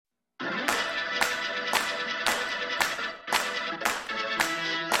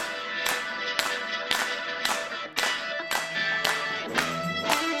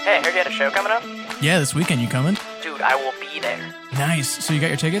Hey, I heard you had a show coming up? Yeah, this weekend. You coming? Dude, I will be there. Nice. So you got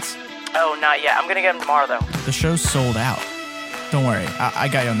your tickets? Oh, not yet. I'm gonna get them tomorrow, though. The show's sold out. Don't worry. I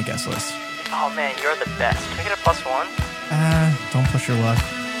got you on the guest list. Oh, man, you're the best. Can I get a +1? Don't push your luck.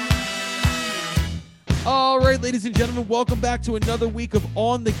 All right, ladies and gentlemen, welcome back to another week of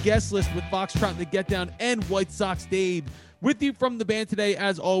On the Guest List with Foxtrot and the Get Down and White Sox Dave. With you from the band today,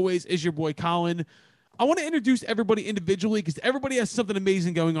 as always, is your boy Colin. I want to introduce everybody individually because everybody has something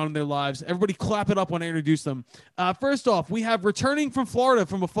amazing going on in their lives. Everybody clap it up when I introduce them. First off, we have returning from Florida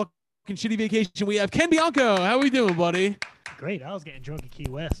from a fucking shitty vacation. We have Ken Bianco. How we doing, buddy? Great. I was getting drunk at Key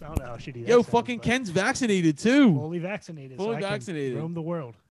West. I don't know how shitty that Yo, sounds, fucking but Ken's vaccinated too. fully vaccinated. Fully so I can vaccinated. roam the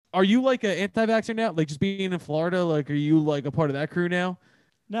world. Are you like an anti-vaxxer now? Like just being in Florida? Like, are you like a part of that crew now?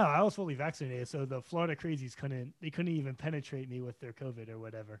 No, I was fully vaccinated, so the Florida crazies couldn't even penetrate me with their COVID or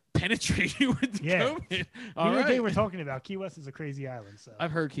whatever. Penetrate you with the Yeah. COVID? All They right. were talking about Key West is a crazy island. So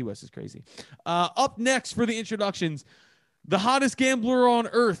I've heard Key West is crazy. Up next for the introductions, the hottest gambler on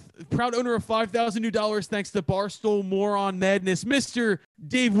earth, proud owner of $5,000 new dollars thanks to Barstool Moron Madness, Mr.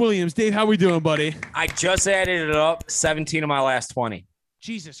 Dave Williams. Dave, how we doing, buddy? I just added it up. 17 of my last 20.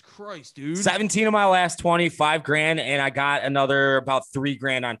 Jesus Christ, dude. 17 of my last 20, $5,000, and I got another about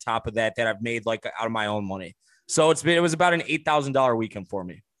 $3,000 on top of that I've made like out of my own money. So it was about an $8,000 weekend for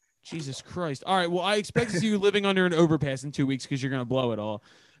me. Jesus Christ. All right. Well, I expect to see you living under an overpass in 2 weeks because you're going to blow it all.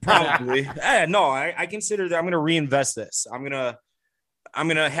 Probably. No, I consider that I'm going to reinvest this. I'm going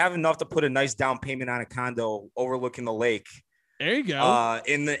to have enough to put a nice down payment on a condo overlooking the lake. There you go.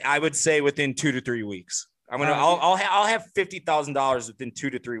 I would say within 2 to 3 weeks. I'll have $50,000 within 2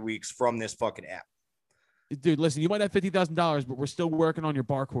 to 3 weeks from this fucking app. Dude, listen, you might have $50,000, but we're still working on your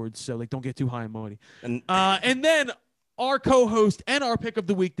barcodes, so like don't get too high and mighty. And then our co-host and our pick of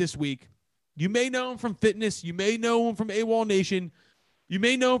the week this week. You may know him from fitness. You may know him from AWOL Nation. You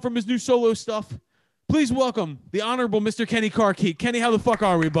may know him from his new solo stuff. Please welcome the honorable Mr. Kenny Carkeek. Kenny, how the fuck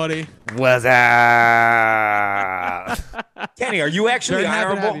are we, buddy? What's up? Kenny, are you actually Very happy to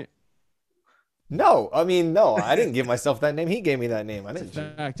have honorable? you. No, I didn't give myself that name. He gave me that name. I didn't.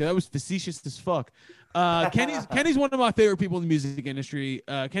 Fact, that was facetious as fuck. Kenny's one of my favorite people in the music industry.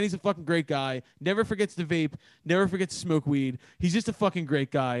 Kenny's a fucking great guy. Never forgets to vape. Never forgets to smoke weed. He's just a fucking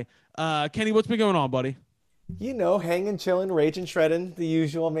great guy. Kenny, what's been going on, buddy? You know, hanging, chilling, raging, shredding, the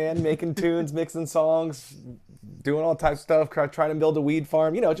usual, man. Making tunes, mixing songs, doing all types of stuff. Trying to build a weed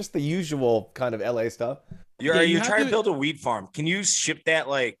farm. You know, just the usual kind of LA stuff. You're trying to build a weed farm. Can you ship that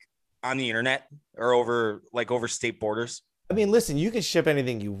like on the internet or over state borders? I mean, listen, you can ship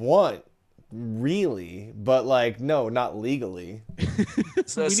anything you want, really, but like, no, not legally.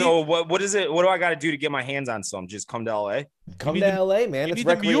 So what is it? What do I got to do to get my hands on some? Just come to LA? Come to LA, man. you It's need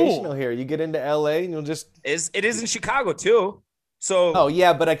the mule. recreational here. You get into LA and you'll just. It is in Chicago too. So Oh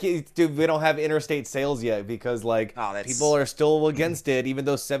yeah, but dude, we don't have interstate sales yet because people are still against it, even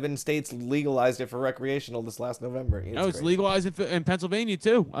though 7 states legalized it for recreational this last November. It's crazy. legalized in Pennsylvania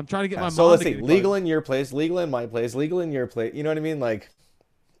too. I'm trying to get my So mom let's to see, get legal in your place, legal in my place, legal in your place. You know what I mean? Like,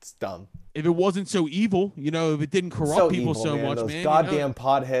 it's dumb. If it wasn't so evil, if it didn't corrupt So people evil, so man. much, Those man. goddamn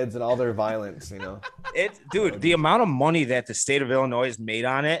potheads and all their violence. dude, the amount of money that the state of Illinois has made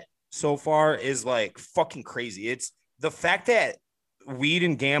on it so far is like fucking crazy. It's the fact that weed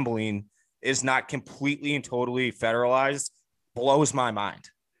and gambling is not completely and totally federalized blows my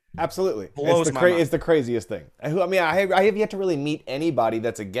mind. Absolutely, Blows my mind. it's the craziest thing. I have yet to really meet anybody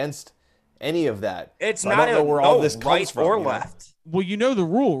that's against any of that. It's So not I don't know where all this right comes from, or you know? left. Well, you know the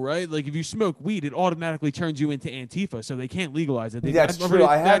rule, right? Like if you smoke weed, it automatically turns you into Antifa, so they can't legalize it. That's true.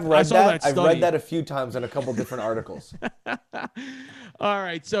 I have read saw that. I've study. read that a few times in a couple different articles. All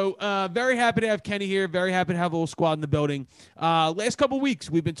right, so very happy to have Kenny here. Very happy to have a little squad in the building. Last couple weeks,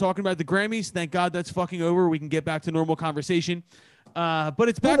 we've been talking about the Grammys. Thank God that's fucking over. We can get back to normal conversation. But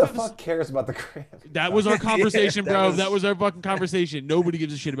it's Who back. the to fuck cares about the Grammys? That was our conversation, that bro. was- That was our fucking conversation. Nobody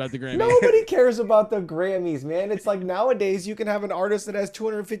gives a shit about the Grammys. Nobody cares about the Grammys, man. It's like nowadays you can have an artist that has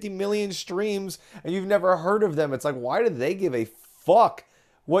 250 million streams and you've never heard of them. It's like, why do they give a fuck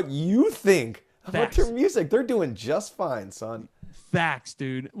what you think about Facts. their music? They're doing just fine, son. Facts,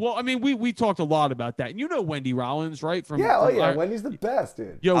 dude. Well, I mean, we talked a lot about that. And you know Wendy Rollins, right? From Wendy's the best,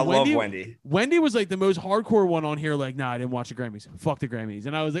 dude. Yo, I love Wendy. Wendy was like the most hardcore one on here. Like, nah, I didn't watch the Grammys. Fuck the Grammys.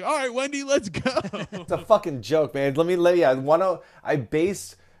 And I was like, all right, Wendy, let's go. It's a fucking joke, man. I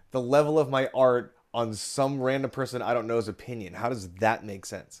base the level of my art on some random person I don't know's opinion. How does that make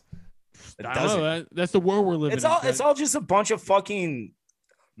sense? It I don't doesn't. know. That's the world we're living It's in. all just a bunch of fucking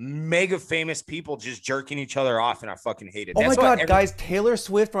mega famous people just jerking each other off, and I fucking hate it. Oh my That's God, what guys, Taylor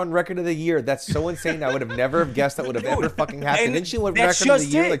Swift on Record of the Year. That's so insane. I would have never have guessed that would have ever fucking happened. and Didn't she win that's Record of the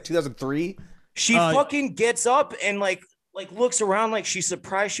just Year it. like 2003? She fucking gets up and like looks around like she's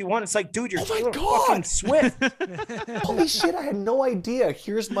surprised she won. It's like, dude, you're Oh my Taylor God. fucking Swift. Holy shit, I had no idea.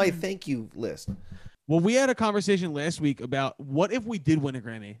 Here's my thank you list. Well, we had a conversation last week about what if we did win a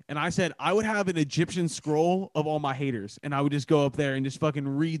Grammy, and I said I would have an Egyptian scroll of all my haters, and I would just go up there and just fucking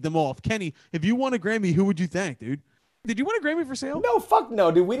read them off. Kenny, if you won a Grammy, who would you thank, dude? Did you win a Grammy for sale? No, fuck no,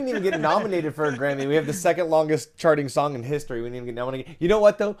 dude. We didn't even get nominated for a Grammy. We have the second longest charting song in history. We didn't even get nominated. You know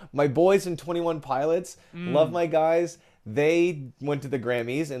what, though? My boys in 21 Pilots, love my guys. They went to the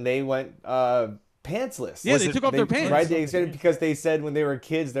Grammys, and they went pantsless. Yeah, they took off their pants. Right, they said, because they said when they were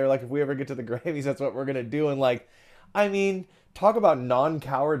kids, they're like, if we ever get to the Grammys, that's what we're going to do. And like, I mean, talk about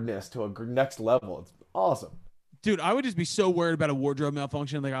non-cowardness to a next level. It's awesome. Dude, I would just be so worried about a wardrobe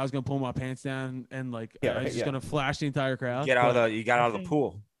malfunction. Like I was going to pull my pants down and like Yeah, I was right, just going to flash the entire crowd. You got out of the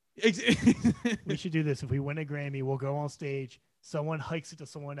pool. We should do this. If we win a Grammy, we'll go on stage. Someone hikes it to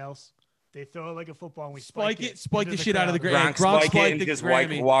someone else. They throw it like a football, and we spike the shit out of the crowd. Grammy. Gronk spike it spiked and the just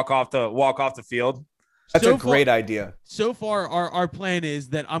Grammy. walk off the field. That's So a great idea. So far, our plan is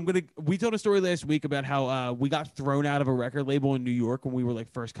that we told a story last week about how we got thrown out of a record label in New York when we were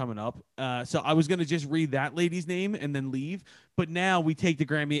like first coming up. So I was gonna just read that lady's name and then leave. But now we take the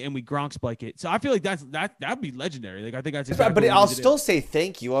Grammy and we Gronk spike it. So I feel like that'd be legendary. Like I think that's exactly But what we I'll need to do. still say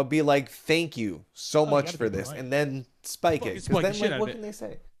thank you. I'll be like, thank you so much gotta for be this, polite. and then spike Fucking it. 'Cause spike the then, shit like, out what of it. can they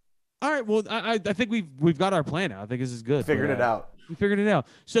say? All right. Well, I think we've got our plan now. I think this is good. Figured it out. We figured it out.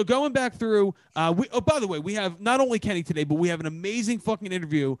 So going back through, by the way, we have not only Kenny today, but we have an amazing fucking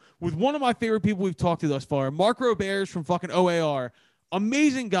interview with one of my favorite people we've talked to thus far, Mark Roberts from fucking OAR.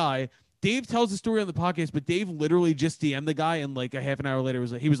 Amazing guy. Dave tells the story on the podcast, but Dave literally just DM'd the guy, and like a half an hour later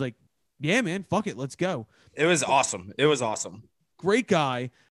he was like, "Yeah, man, fuck it, let's go." It was awesome. Great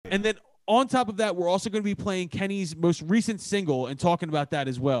guy. And then on top of that, we're also going to be playing Kenny's most recent single and talking about that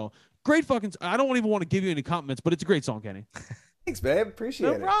as well. Great fucking. I don't even want to give you any compliments, but it's a great song, Kenny. Thanks, babe. Appreciate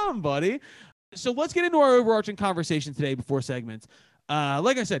No it. problem, buddy. So let's get into our overarching conversation today before segments.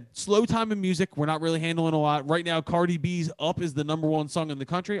 Like I said, slow time in music. We're not really handling a lot. Right now, Cardi B's Up is the #1 song in the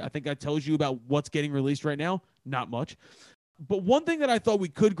country. I think that tells you about what's getting released right now. Not much. But one thing that I thought we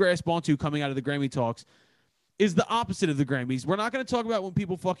could grasp onto coming out of the Grammy talks is the opposite of the Grammys. We're not going to talk about when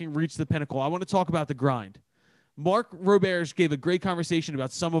people fucking reach the pinnacle. I want to talk about the grind. Mark Roberts gave a great conversation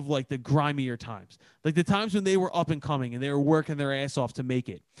about some of like the grimier times, like the times when they were up and coming and they were working their ass off to make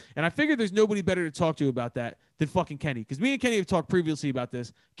it. And I figured there's nobody better to talk to about that than fucking Kenny, because me and Kenny have talked previously about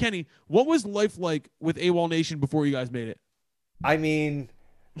this. Kenny, what was life like with AWOL Nation before you guys made it? I mean,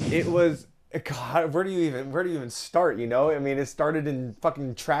 it was. God, where do you even start? You know, I mean, it started in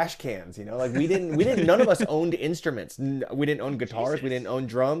fucking trash cans. You know, like we didn't. None of us owned instruments. We didn't own guitars. We didn't own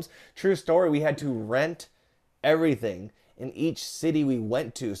drums. True story. We had to rent everything in each city we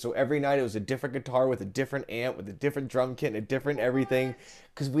went to. So every night it was a different guitar with a different amp, with a different drum kit, and a different everything.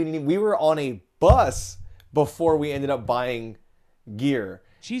 Because we were on a bus before we ended up buying gear.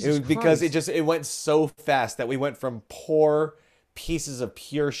 Jesus It was because Christ. it went so fast that we went from poor pieces of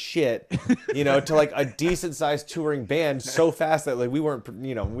pure shit, you know, to like a decent sized touring band so fast that like we weren't,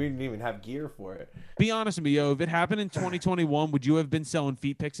 you know, we didn't even have gear for it. Be honest with me, yo. If it happened in 2021, would you have been selling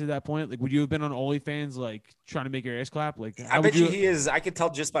feet pics at that point? Like, would you have been on OnlyFans, like trying to make your ass clap? Like, I how bet would you he is. I could tell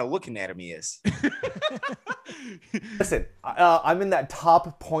just by looking at him he is. Listen, I'm in that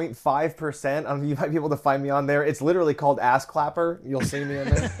top 0.5%. You might be able to find me on there. It's literally called Ass Clapper. You'll see me on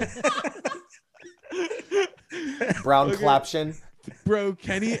there. Brown Claption. Bro,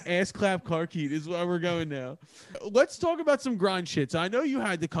 Kenny ass clap car keat is where we're going now. Let's talk about some grind shit. So I know you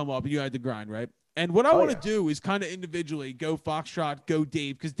had to come up and you had to grind, right? And what I want to do is kind of individually go Foxtrot, go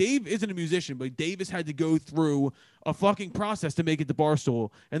Dave, because Dave isn't a musician, but Dave has had to go through a fucking process to make it to Barstool.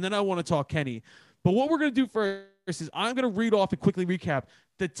 And then I want to talk Kenny. But what we're going to do first is I'm going to read off and quickly recap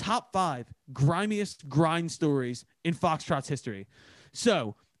the top 5 grimiest grind stories in Foxtrot's history.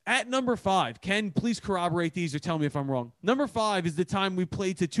 So at number 5, Ken, please corroborate these or tell me if I'm wrong. Number 5 is the time we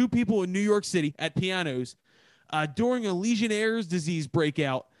played to 2 people in New York City at pianos during a Legionnaire's disease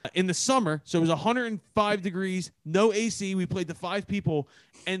breakout in the summer. So it was 105 degrees, no AC. We played to 5 people.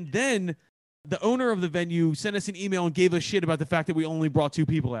 And then the owner of the venue sent us an email and gave us shit about the fact that we only brought 2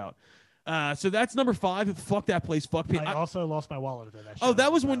 people out. So that's number 5. Fuck that place. Fuck people. I also lost my wallet at that. Oh, show.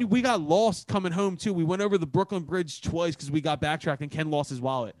 that was when we got lost coming home, too. We went over the Brooklyn Bridge twice because we got backtracked and Ken lost his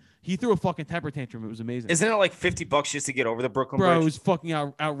wallet. He threw a fucking temper tantrum. It was amazing. Isn't it like $50 just to get over the Brooklyn Bro, it Bridge? was fucking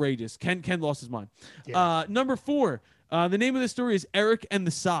outrageous. Ken lost his mind. Yeah. Number 4, The name of the story is Eric and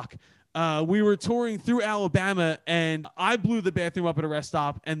the Sock. We were touring through Alabama, and I blew the bathroom up at a rest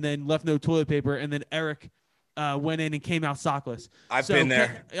stop and then left no toilet paper, and then Eric went in and came out sockless. I've been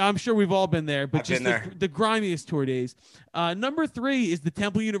there. I'm sure we've all been there, but I've just been the grimiest tour days. Number 3 is the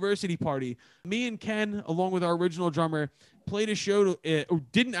Temple University party. Me and Ken, along with our original drummer, played a show, or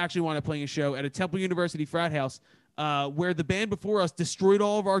didn't actually want to play a show at a Temple University frat house where the band before us destroyed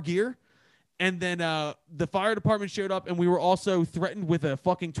all of our gear. And then the fire department showed up, and we were also threatened with a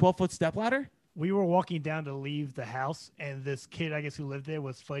fucking 12-foot stepladder. We were walking down to leave the house, and this kid, I guess, who lived there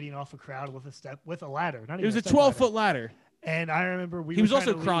was fighting off a crowd with a ladder. It was a 12-foot ladder. And I remember he was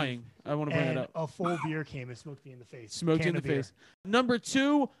also crying. I want to bring it up. A full beer came and smoked me in the face. Smoked you in the face. Number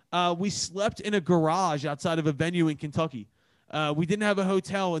 2, we slept in a garage outside of a venue in Kentucky. We didn't have a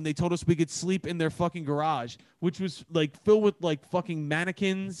hotel, and they told us we could sleep in their fucking garage, which was like filled with like fucking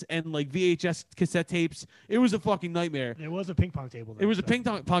mannequins and like VHS cassette tapes. It was a fucking nightmare. It was a ping pong table. It was a ping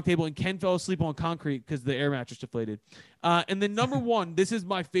pong table, and Ken fell asleep on concrete because the air mattress deflated. And then number 1, this is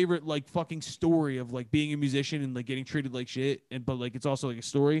my favorite like fucking story of like being a musician and like getting treated like shit, but like it's also like a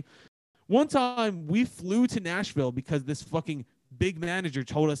story. One time we flew to Nashville because this fucking big manager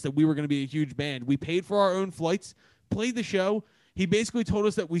told us that we were going to be a huge band. We paid for our own flights, played the show. He basically told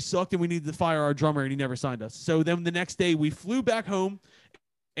us that we sucked and we needed to fire our drummer, and he never signed us. So then the next day we flew back home,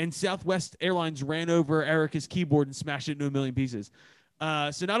 and Southwest Airlines ran over Erica's keyboard and smashed it into a million pieces.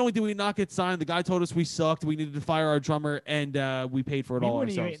 So not only did we not get signed, the guy told us we sucked, we needed to fire our drummer, and we paid for it all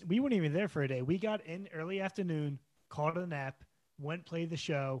ourselves. We weren't even there for a day. We got in early afternoon, called a nap, went, played the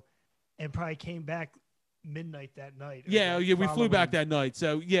show, and probably came back midnight that night. Yeah, we flew back that night.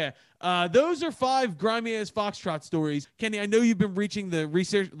 So yeah, those are 5 grimy ass foxtrot stories. Kenny, I know you've been reaching the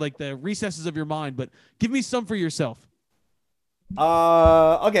research, like the recesses of your mind, but give me some for yourself.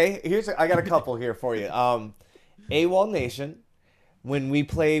 Okay, I got a couple here for you. AWOL Nation, when we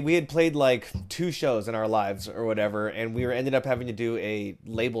had played like 2 shows in our lives or whatever, and we ended up having to do a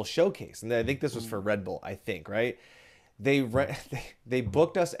label showcase, and I think this was for Red Bull, I think, right? They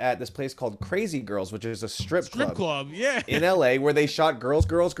booked us at this place called Crazy Girls, which is a strip club, yeah, in LA, where they shot Girls,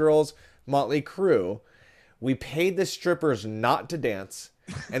 Girls, Girls, Motley Crue. We paid the strippers not to dance,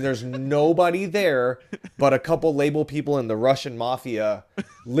 and there's nobody there but a couple label people in the Russian mafia,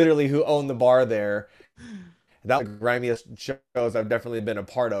 literally, who own the bar there. That was the grimiest shows I've definitely been a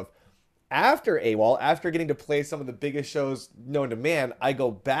part of. After AWOL, after getting to play some of the biggest shows known to man, I go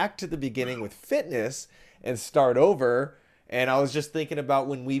back to the beginning with fitness and start over. And I was just thinking about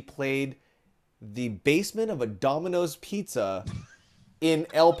when we played the basement of a Domino's Pizza in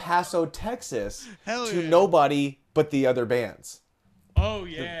El Paso, Texas, to nobody but the other bands. Oh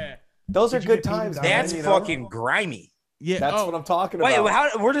yeah, those are good times. That's fucking grimy. Yeah, that's what I'm talking about.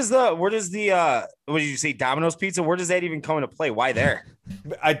 Wait, where does the what did you say, Domino's Pizza? Where does that even come into play? Why there?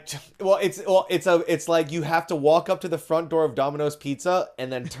 It's like you have to walk up to the front door of Domino's Pizza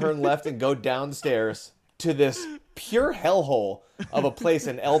and then turn left and go downstairs to this pure hellhole of a place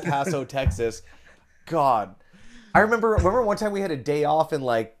in El Paso, Texas. God, I remember one time we had a day off in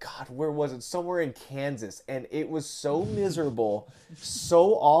where was it? Somewhere in Kansas, and it was so miserable,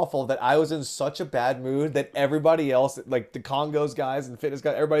 so awful that I was in such a bad mood that everybody else, like the Congos guys and fitness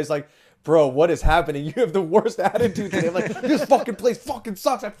guys, everybody's like, bro, what is happening? You have the worst attitude today. I'm like, this fucking place fucking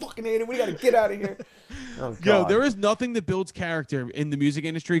sucks. I fucking hate it. We gotta get out of here. Oh, God. Yo, there is nothing that builds character in the music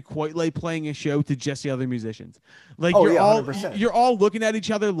industry quite like playing a show to just the other musicians. Like you're all looking at each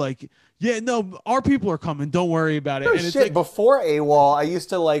other like, yeah, no, our people are coming. Don't worry about it. No and shit. It's like, before AWOL, I used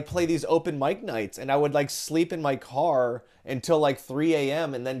to play these open mic nights, and I would sleep in my car until 3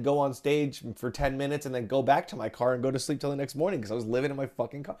 a.m. and then go on stage for 10 minutes and then go back to my car and go to sleep till the next morning because I was living in my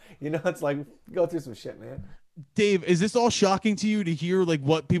fucking car. It's like, go through some shit, man. Dave, is this all shocking to you to hear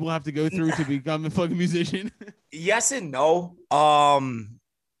what people have to go through to become a fucking musician? Yes and no.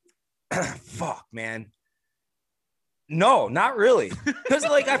 Fuck, man. No, not really. Because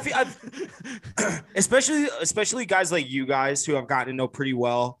I feel especially guys like you guys who I've gotten to know pretty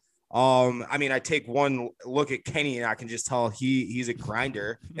well. I mean, I take one look at Kenny and I can just tell he's a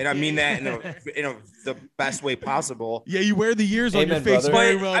grinder, and I mean that in the best way possible. Yeah, you wear the years on your face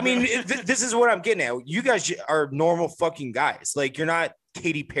very well. I mean, this is what I'm getting at. You guys are normal fucking guys. You're not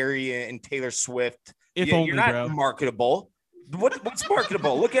Katy Perry and Taylor Swift. You're not marketable. What's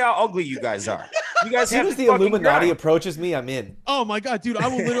marketable? Look at how ugly you guys are. You guys as soon as the Illuminati approaches me, I'm in. Oh my God, dude!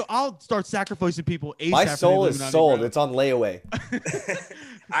 I'll start sacrificing people. ASAP. My soul is sold. Bro. It's on layaway.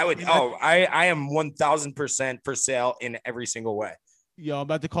 I am 1,000% for sale in every single way. Yo, I'm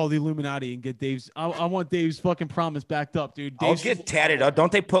about to call the Illuminati and get Dave's. I want Dave's fucking promise backed up, dude. I'll get tatted up.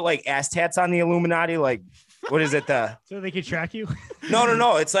 Don't they put ass tats on the Illuminati? what is it? So they can track you.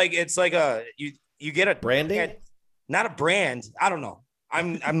 No. It's like a you get a Branding? not a brand. I don't know.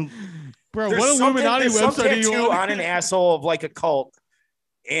 I'm Bro, there's what Illuminati some website do you tattoo want? on an asshole of like a cult,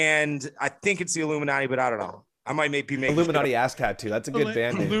 and I think it's the Illuminati, but I don't know. I might be making Illuminati ass tattoo. That's a good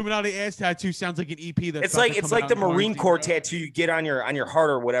band name. Illuminati ass tattoo sounds like an EP. That's It's like the Marine Corps tattoo you get on your heart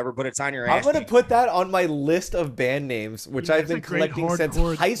or whatever, but it's on your I'm ass. gonna put that on my list of band names, which I've been collecting since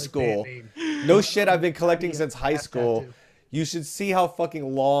high school. No shit, I've been collecting since high school. You should see how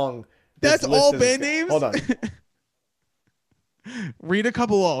fucking long. That's list all is. band names. Hold on. Read a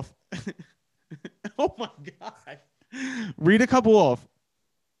couple off. Oh my god. Read a couple off.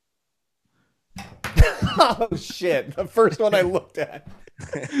 Oh shit! The first one I looked at.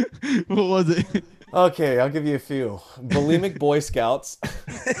 What was it? Okay, I'll give you a few. Bulimic Boy Scouts.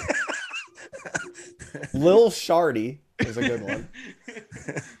 Lil Shardy is a good one.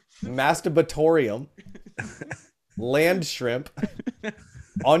 Masturbatorium. Land Shrimp.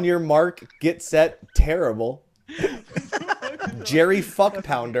 On Your Mark, Get Set, Terrible. Jerry Fuck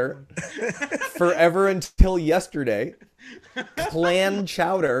Pounder. Forever Until Yesterday. Clan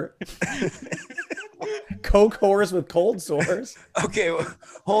Chowder. Coke Whores with Cold Sores. Okay,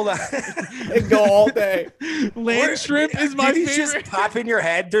 hold on. They go all day. Land shrimp is my These favorite. just pop in your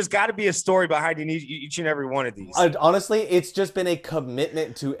head. There's got to be a story behind each and every one of these. Honestly, it's just been a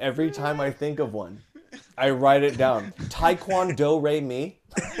commitment to every time I think of one, I write it down. Taekwondo Re Mi.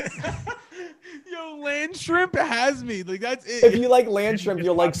 Yo, land shrimp has me. Like that's it. If you like land shrimp,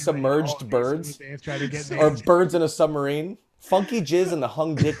 you'll like submerged birds or birds in a submarine. Funky Jizz and the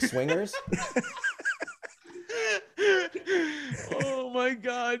Hung Dick Swingers. Oh my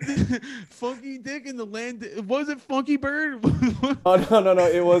god. Funky Dick in the land. Was it Funky Bird? Oh no!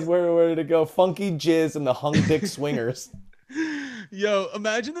 It was where did it go? Funky Jizz and the Hung Dick Swingers. Yo,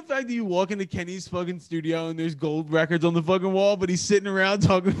 imagine the fact that you walk into Kenny's fucking studio and there's gold records on the fucking wall, but he's sitting around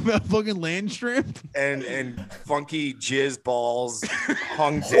talking about fucking land shrimp. And funky jizz balls,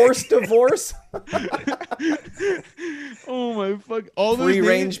 hung dick. Horse divorce. Oh my fuck! All those Free names-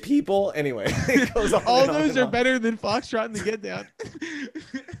 range people. Anyway, it goes on all and on those and are on. better than Foxtrot and the Get Down.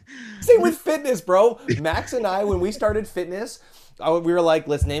 Same with fitness, bro. Max and I, when we started fitness, we were like,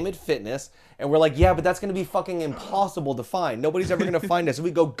 let's name it fitness. And we're like, yeah, but that's going to be fucking impossible to find. Nobody's ever going to find us. And we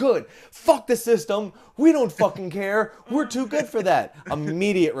go, good. Fuck the system. We don't fucking care. We're too good for that.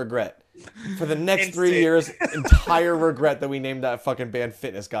 Immediate regret. For the next 3 years, entire regret that we named that fucking band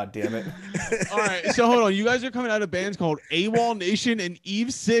Fitness, god damn it. All right, so hold on. You guys are coming out of bands called AWOL Nation and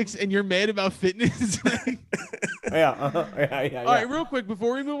Eve 6, and you're mad about fitness? Yeah. All right, real quick,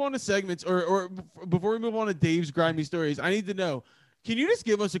 before we move on to segments, or before we move on to Dave's grimy stories, I need to know, can you just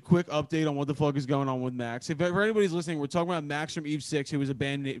give us a quick update on what the fuck is going on with Max? If for anybody's listening, we're talking about Max from Eve 6, who was a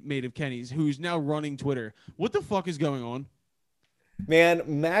bandmate of Kenny's, who's now running Twitter. What the fuck is going on? Man,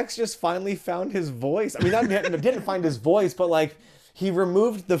 Max just finally found his voice. I mean, didn't find his voice, but like he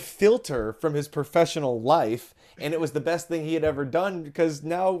removed the filter from his professional life, and it was the best thing he had ever done because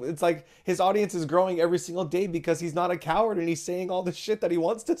now it's like his audience is growing every single day because he's not a coward and he's saying all the shit that he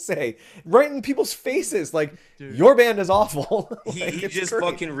wants to say right in people's faces. Like, dude, your band is awful. Like, he just great.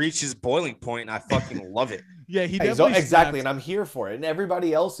 fucking reached his boiling point, and I fucking love it. Yeah, he definitely exactly, snapped. and I'm here for it, and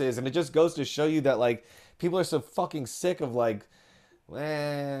everybody else is, and it just goes to show you that like people are so fucking sick of like,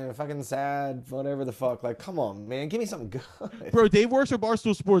 fucking sad, whatever the fuck. Like, come on, man, give me something good. Bro, Dave works for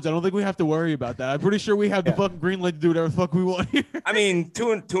Barstool Sports. I don't think we have to worry about that. I'm pretty sure we have the fucking green light to do whatever the fuck we want here. I mean,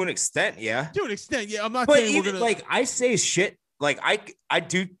 to an extent, yeah. To an extent, yeah. I'm not But saying even, we're gonna like, I say shit. Like, I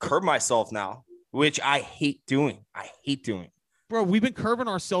do curb myself now, which I hate doing. Bro, we've been curbing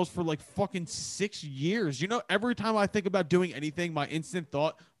ourselves for like fucking 6 years. You know, every time I think about doing anything, my instant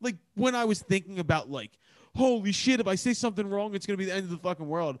thought, like when I was thinking about like, holy shit, if I say something wrong, it's going to be the end of the fucking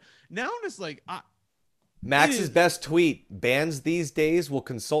world. Now I'm just like, Max's best tweet: bands these days will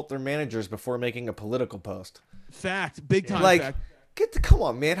consult their managers before making a political post. Fact, big time like, fact. Come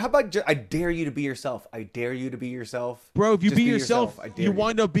on, man. How about I dare you to be yourself? I dare you to be yourself. Bro, if you Just be yourself, I dare you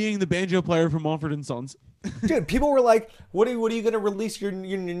wind up being the banjo player from Mumford & Sons. Dude, people were like, what are you going to release your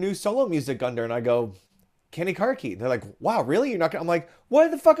new solo music under? And I go, Kenny Karki. They're like, wow, really? You're not gonna? I'm like, why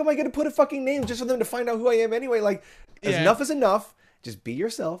the fuck am I gonna put a fucking name just for them to find out who I am anyway? Like, enough is enough. Just be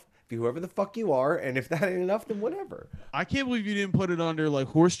yourself. Be whoever the fuck you are. And if that ain't enough, then whatever. I can't believe you didn't put it under like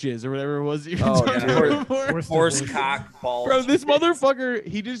horse jizz or whatever it was. That you were Oh, talking yeah. about before. Horse cock balls. Bro, this motherfucker,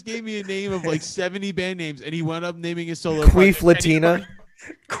 he just gave me a name of like 70 band names, and he wound up naming his solo. Queef project Latina.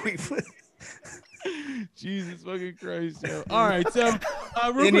 Queef. Jesus fucking Christ, yo. All right, so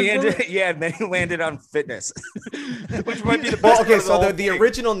real And quick, then he landed on fitness, which might be the best. Well, okay, part of so whole the thing.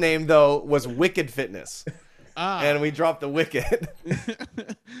 original name though was Wicked Fitness. and we dropped the wicket.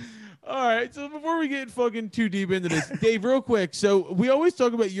 All right. So before we get fucking too deep into this, Dave, real quick. So we always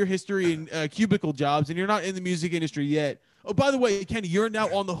talk about your history in cubicle jobs, and you're not in the music industry yet. Oh, by the way, Kenny, you're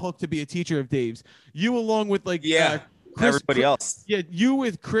now on the hook to be a teacher of Dave's. You along with like everybody else. Yeah, you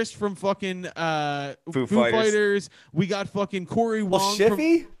with Chris from fucking Foo Fighters. We got fucking Corey Wong. Well,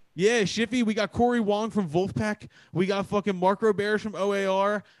 Shiffy? Yeah, Shiffy. We got Corey Wong from Wolfpack. We got fucking Mark Roberts from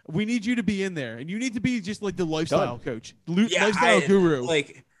OAR. We need you to be in there, and you need to be just like the lifestyle coach, lifestyle guru.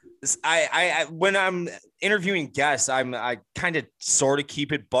 Like, I when I'm interviewing guests, I kind of sort of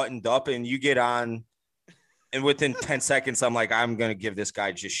keep it buttoned up, and you get on. And within 10 seconds, I'm like, I'm going to give this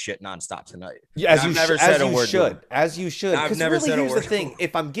guy just shit nonstop tonight. Yeah, as you should. As you should. I've never said a word. Here's the thing.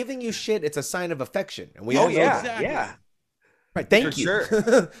 If I'm giving you shit, it's a sign of affection. And we all know that. Yeah. Right, thank you. Sure.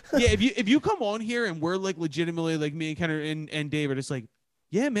 Yeah, if you come on here and we're like legitimately like me and Kenner and David, it's like,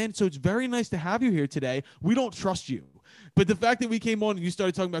 yeah, man. So it's very nice to have you here today. We don't trust you. But the fact that we came on and you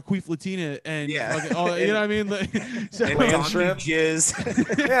started talking about Queef Latina and fucking, you know what I mean? Like, so, and shrimp.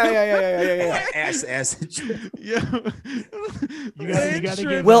 Jizz. Yeah. Ass. Yeah. You gotta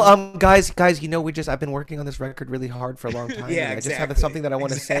get Well, guys, I've been working on this record really hard for a long time. Yeah, and I just have exactly. something that I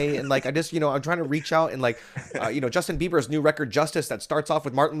want to say, and like I just, I'm trying to reach out and like, Justin Bieber's new record Justice that starts off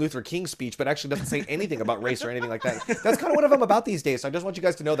with Martin Luther King's speech, but actually doesn't say anything about race or anything like that. That's kind of what I'm about these days. So I just want you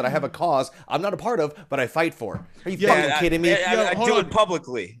guys to know that I have a cause I'm not a part of, but I fight for. Are you fucking kidding me? I do it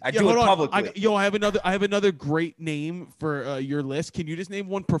publicly. I have another great name for your list. Can you just name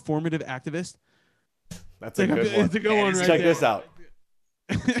one performative activist? That's a good one. It's a good one right Check there. this out.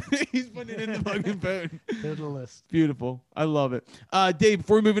 He's putting it in the fucking phone. to the list. Beautiful. I love it. Dave,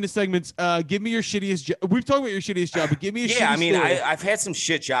 before we move into segments, give me your shittiest job. We've talked about your shittiest job, but give me a shitty story. I've had some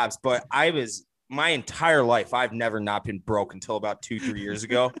shit jobs, but my entire life, I've never not been broke until about 2-3 years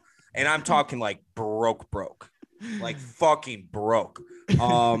ago. And I'm talking like broke. Like fucking broke.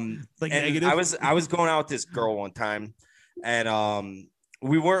 Like negative. I was going out with this girl one time, and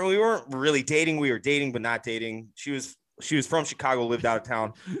we weren't really dating. We were dating but not dating. She was from Chicago, lived out of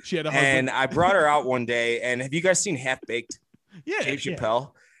town. She had a husband. And I brought her out one day. And have you guys seen Half Baked? Yeah. Dave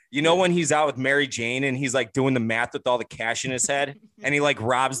Chappelle. You know when he's out with Mary Jane and he's like doing the math with all the cash in his head, and he like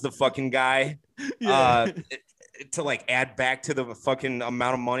robs the fucking guy to like add back to the fucking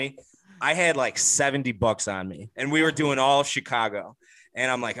amount of money. I had like $70 on me, and we were doing all of Chicago. And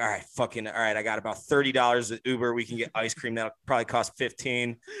I'm like, all right, I got about $30 at Uber. We can get ice cream. That'll probably cost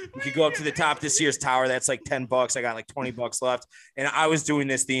 $15. We could go up to the top of the Sears Tower. That's like $10. I got like $20 left. And I was doing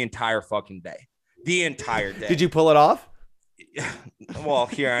this the entire fucking day. The entire day. Did you pull it off? Well,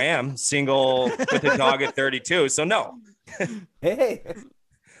 here I am, single with a dog at 32. So no. Hey.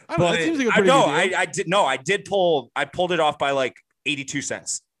 I don't know, that seems like a pretty good deal. I pulled it off by like 82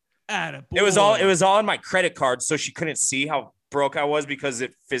 cents. Attaboy. It was all on my credit card, so she couldn't see how broke I was because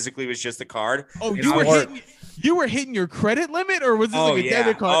it physically was just a card. Oh, you were hitting your credit limit, or was this like a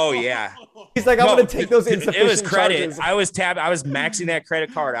debit card? Oh yeah. He's like, I'm gonna take those insufficient It was credit. charges. I was maxing that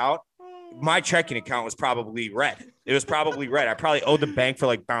credit card out. My checking account was probably red. It was probably red. I probably owed the bank for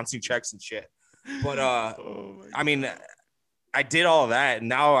like bouncing checks and shit. But I mean, I did all of that, and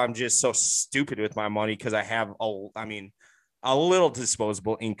now I'm just so stupid with my money because I have a little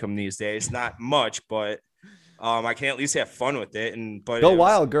disposable income these days. Not much, but I can at least have fun with it. Go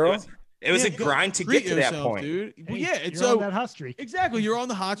wild, girl. It was a grind to get to that point, dude. Well, Hey, yeah, it's you're so on that hot streak. exactly. You're on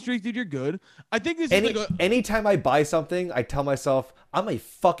the hot streak, dude. You're good. I think this is like Anytime I buy something, I tell myself I'm a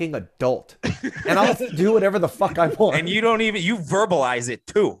fucking adult, and I'll do whatever the fuck I want. and you verbalize it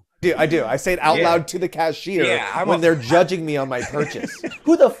too. I do. I say it out loud to the cashier when they're judging me on my purchase.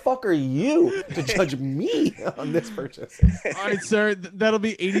 Who the fuck are you to judge me on this purchase? all right, sir. That'll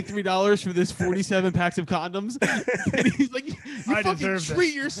be $83 for this 47 packs of condoms. And he's like, you I fucking deserve this.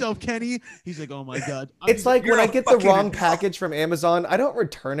 treat yourself, Kenny. He's like, oh my god. It's like You're when I a get the fucking wrong adult. package from Amazon, I don't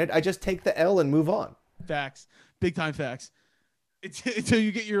return it. I just take the L and move on. facts, big time facts. Until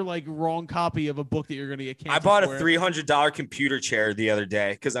you get your like wrong copy of a book that you're gonna get canceled. I bought a for. $300 computer chair the other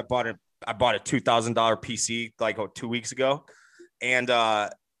day because I bought a $2,000 PC like 2 weeks ago, and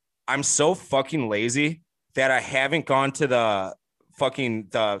I'm so fucking lazy that I haven't gone to the fucking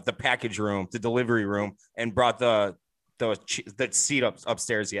the package room, the delivery room, and brought the seat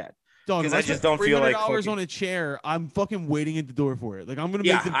upstairs yet. Dog, because if I just don't feel like $300 fucking- on a chair. I'm fucking waiting at the door for it. Like I'm gonna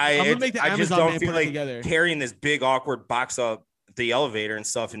Yeah, make the I just Amazon don't man feel put it like together. carrying this big awkward box up the elevator and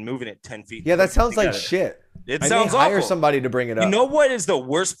stuff and moving it 10 feet. Yeah, that sounds like together. shit. It I sounds may hire awful. somebody to bring it up. You know what is the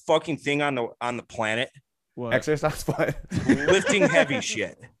worst fucking thing on the planet? What? Exercise fun. Lifting heavy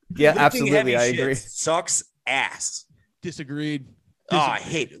shit. Yeah, Lifting absolutely. heavy I shit agree. Sucks ass. Disagreed. Oh, I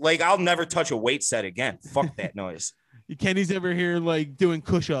hate it. Like, I'll never touch a weight set again. Fuck that noise. Kenny's ever here like doing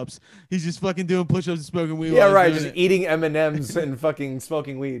push-ups. He's just fucking doing push-ups and smoking weed. Yeah, while right. he's Just doing it. eating M&Ms and fucking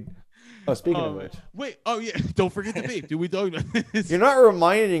smoking weed. Oh, speaking of which. Wait. Oh yeah. Don't forget the vape, dude. We talked about this. You're not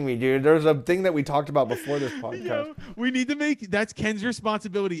reminding me, dude. There's a thing that we talked about before this podcast. Yo, we need to make that's Ken's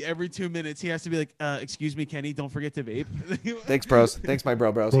responsibility. Every 2 minutes, he has to be like, "Excuse me, Kenny, don't forget to vape." Thanks, bros. Thanks, my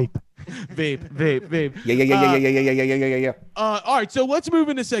bros. Vape. vape. Yeah. All right, so let's move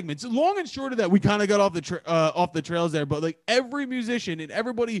into segments. Long and short of that, we kind of got off the trails there, but like every musician and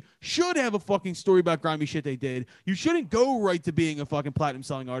everybody should have a fucking story about grimy shit they did. You shouldn't go right to being a fucking platinum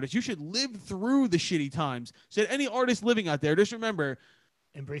selling artist. You should live through the shitty times. So any artist living out there, just remember,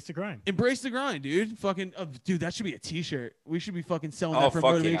 Embrace the grind. embrace the grind, dude. Fucking, dude, that should be a T-shirt. We should be fucking selling Oh, that for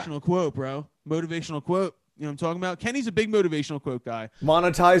fuck yeah. motivational quote, bro. Motivational quote. You know what I'm talking about? Kenny's a big motivational quote guy.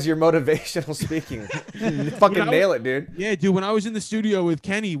 Monetize your motivational speaking. Fucking nail it, dude. Yeah, dude. When I was in the studio with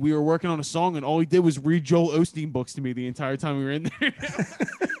Kenny, we were working on a song, and all he did was read Joel Osteen books to me the entire time we were in there.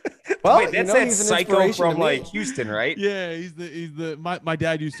 Well, Wait, that's that he's an psycho inspiration from to me. like Houston, right? Yeah, my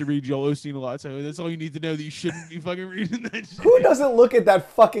dad used to read Joel Osteen a lot, so that's all you need to know, that you shouldn't be fucking reading that shit. Who doesn't look at that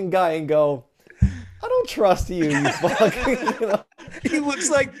fucking guy and go, I don't trust you, you fucking, you know? He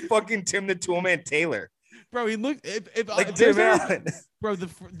looks like fucking Tim the Toolman Taylor. Bro, he looked if Like Tim there's Allen. bro,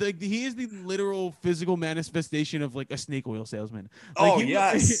 he is the literal physical manifestation of like a snake oil salesman. Oh, he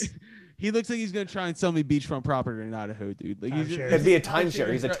yes. He looks like he's gonna try and sell me beachfront property in Idaho, dude. Like Timeshare. It'd be a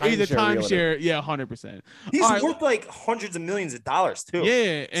timeshare. He's a timeshare. Yeah, 100%. He's All right, worth like hundreds of millions of dollars too.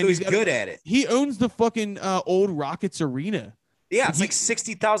 Yeah, and So he's got- good at it. He owns the fucking old Rockets arena, Yeah, it's like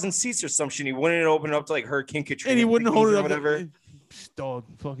 60,000 seats or some shit. He wouldn't open it up to like Hurricane Katrina. and he wouldn't hold it or up. whatever. Dog,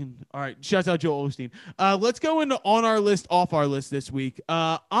 fucking. All right, shouts out Joel Osteen. Let's go into on our list, off our list this week.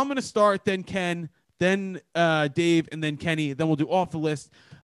 I'm gonna start, then Ken, then Dave, and then Kenny. Then we'll do off the list.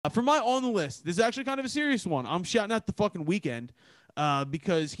 For my on the list, this is actually kind of a serious one. I'm shouting out the fucking Weeknd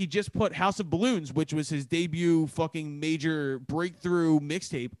because he just put House of Balloons, which was his debut fucking major breakthrough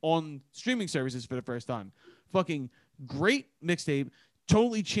mixtape, on streaming services for the first time. Fucking great mixtape.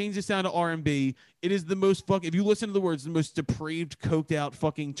 Totally changed the sound of R&B. It is the most if you listen to the words, the most depraved, coked out,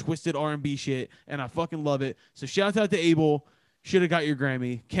 fucking twisted R&B shit, and I fucking love it. So shout out to Abel. Should have got your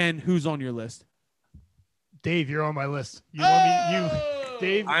Grammy. Ken, who's on your list? Dave, you're on my list. You want me?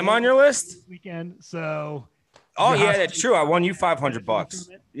 Dave. I'm on your list. this weekend. So. Oh you yeah, have that's to- true. I won you $500.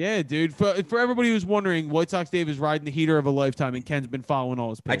 Yeah, dude. For everybody who's wondering, White Sox Dave is riding the heater of a lifetime, and Ken's been following all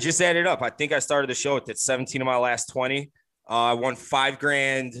his I picks. just added up. I think I started the show at 17 of my last 20. I won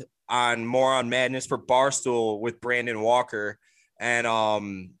 $5,000 on Moron Madness for Barstool with Brandon Walker,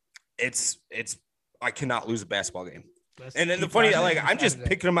 and it's I cannot lose a basketball game. Let's And then the keep funny, riding like, it I'm just Saturday.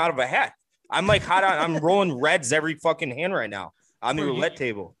 picking them out of a hat. I'm like hot on. I'm rolling reds every fucking hand right now on the Bro, roulette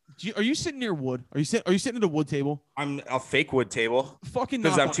table. Are you sitting near wood? Are you sitting at a wood table? I'm a fake wood table Fucking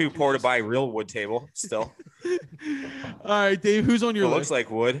because knock I'm on too wood. poor to buy a real wood table. Still, All right, Dave. Who's on it your looks list?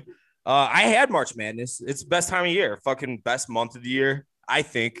 like wood. I had March Madness. It's the best time of year. Fucking best month of the year. I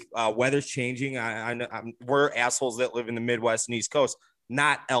think weather's changing. We're assholes that live in the Midwest and East Coast,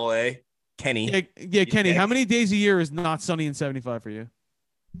 not LA. Kenny. Yeah, Kenny. How many days a year is not sunny and 75 for you?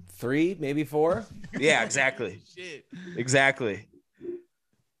 3, maybe 4. Yeah, exactly. Shit. Exactly.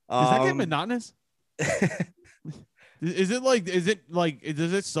 Does that get monotonous? Is it like? Does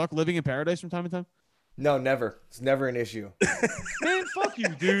it suck living in paradise from time to time? No, never. It's never an issue. Man, fuck you,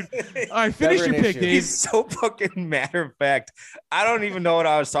 dude. All right, finish Never your an pick, issue. Dave. He's so fucking matter of fact. I don't even know what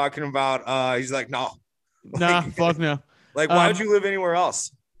I was talking about. He's like, no. Nah, fuck no. Like, why Um, would you live anywhere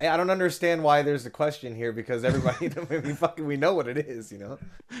else? Hey, I don't understand why there's a question here because everybody, we know what it is, you know?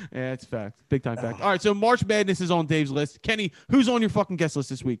 Yeah, it's fact. Big time fact. All right, so March Madness is on Dave's list. Kenny, who's on your fucking guest list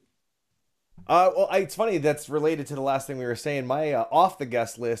this week? It's funny. That's related to the last thing we were saying. My off the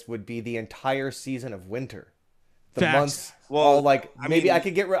guest list would be the entire season of winter. The Facts. months, Well, all like I maybe mean- I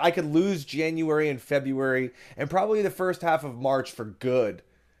could I could lose January and February and probably the first half of March for good,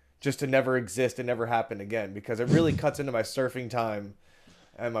 just to never exist and never happen again because it really cuts into my surfing time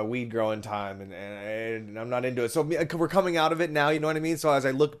and my weed growing time and I'm not into it. So we're coming out of it now, you know what I mean? So as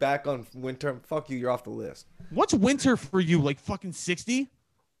I look back on winter, fuck you, you're off the list. What's winter for you? Like fucking 60?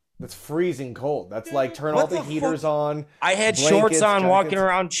 That's freezing cold. That's like turn What all the the heaters on. I had blankets, shorts on walking jackets.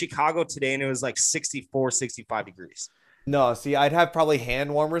 around Chicago today, and it was like 64, 65 degrees. No, see, I'd have probably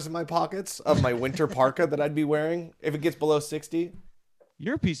hand warmers in my pockets of my winter parka that I'd be wearing if it gets below 60.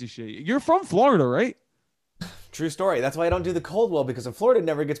 You're a piece of shit. You're from Florida, right? True story. That's why I don't do the cold well because in Florida it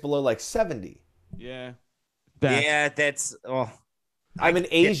never gets below like 70. Yeah. Yeah, that's I'm an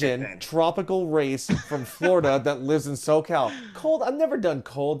Asian tropical race from Florida that lives in SoCal. Cold? I've never done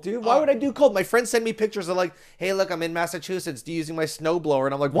cold, dude. Why would I do cold? My friends send me pictures of like, hey, look, I'm in Massachusetts using my snowblower,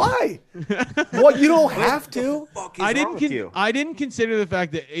 and I'm like, why? What? You don't have to. I didn't consider the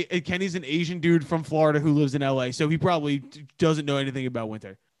fact that Kenny's an Asian dude from Florida who lives in LA, so he probably doesn't know anything about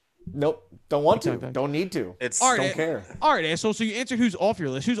winter. Nope. Don't want to. Don't need to. Don't care. All right, asshole. So you answered who's off your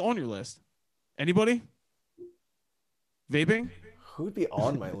list. Who's on your list? Anybody? Vaping? Who'd be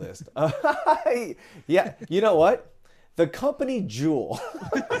on my list? Yeah, you know what? The company Juul.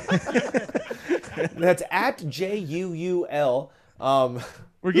 That's at JUUL.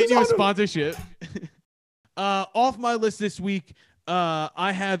 We're getting you a sponsorship. Off my list this week,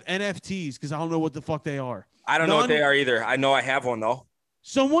 I have NFTs because I don't know what the fuck they are. I don't know what they are either. I know I have one though.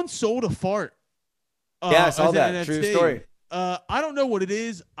 Someone sold a fart. Yeah, I saw that. True story. I don't know what it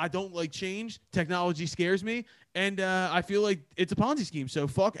is. I don't like change. Technology scares me. And I feel like it's a Ponzi scheme. So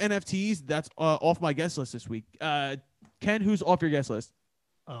fuck NFTs. That's off my guest list this week. Ken, who's off your guest list?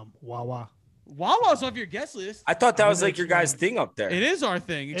 Wawa. Wawa's off your guest list. I thought that was like your guys' thing up there. It is our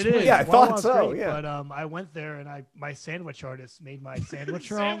thing. It is. Yeah, I thought Wawa's so. Great, Yeah. But I went there and my sandwich artist made my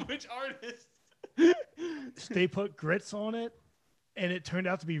sandwich wrong. Sandwich artist. They put grits on it, and it turned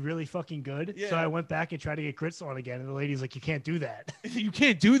out to be really fucking good. Yeah. So I went back and tried to get grits on again, and the lady's like, "You can't do that." You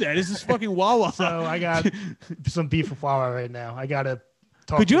can't do that. This is fucking Wawa. So I got some beef with Wawa right now. I gotta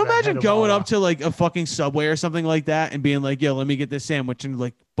talk. Could to you the head imagine of going Wawa. up to like a fucking Subway or something like that and being like, "Yo, let me get this sandwich," and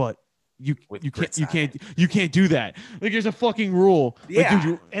like, but you can't do that. Like, there's a fucking rule. Yeah. Like,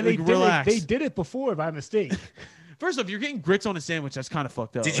 dude, And like, relax. they did it before by mistake. First off, you're getting grits on a sandwich. That's kind of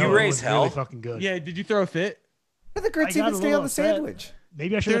fucked up. Did you No, it raise was hell? Really fucking good. Yeah. Did you throw a fit? How the grits I got even a stay little on the upset. sandwich?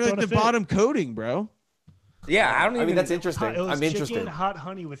 Maybe I should They're have like thrown the a fit. bottom coating, bro. Yeah, I don't even. I mean, that's interesting. It was I'm chicken, interested. hot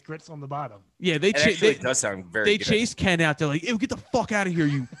honey with grits on the bottom. Yeah, they It actually they, does sound very they good. chased Ken out. They're like, "Ew, get the fuck out of here,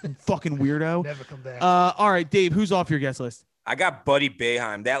 you fucking weirdo." Never come back. All right, Dave, who's off your guest list? I got Buddy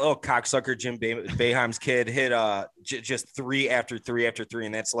Boeheim. That little cocksucker Jim Boeheim's kid hit just 3 after 3 after 3,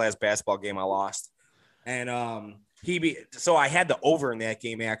 and that's the last basketball game I lost. And so I had the over in that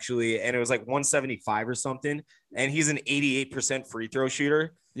game actually, and it was like 175 or something. And he's an 88% free throw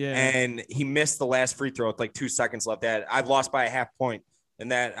shooter. Yeah. And he missed the last free throw with like 2 seconds left. That I've lost by a half point,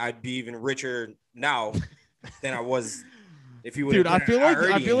 and that I'd be even richer now than I was if you would. Dude, I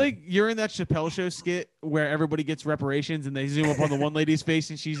feel like you're in that Chappelle Show skit where everybody gets reparations and they zoom up on the one lady's face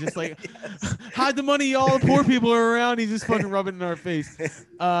and she's just like, "Hide the money, y'all. The poor people are around." He's just fucking rubbing it in our face.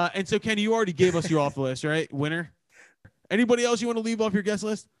 And so, Kenny, you already gave us your off the list, right? Winner. Anybody else you want to leave off your guest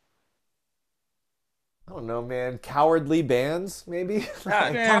list? I don't know, man. Cowardly bands, maybe.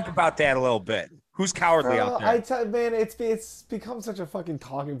 Talk about that a little bit. Who's cowardly out there? Man, it's become such a fucking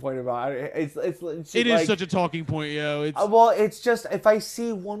talking point about it. It It is such a talking point, yo. It's well, it's just if I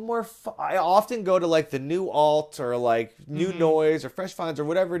see one more, I often go to like the new alt or like new noise or fresh finds or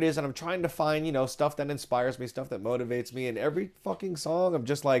whatever it is, and I'm trying to find stuff that inspires me, stuff that motivates me, and every fucking song I'm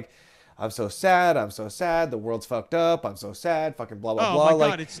just like, I'm so sad. I'm so sad. The world's fucked up. I'm so sad. Fucking blah blah blah. My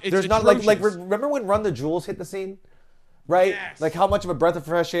like, God, it's there's not like atrocious. remember when Run the Jewels hit the scene, right? Yes. Like how much of a breath of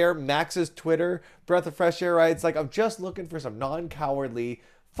fresh air. Max's Twitter, breath of fresh air. Right? It's like I'm just looking for some non-cowardly,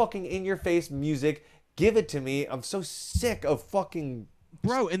 fucking in your face music. Give it to me. I'm so sick of fucking.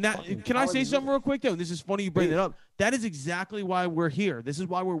 Bro, and that can I say something real quick though? This is funny you bring it up. That is exactly why we're here. This is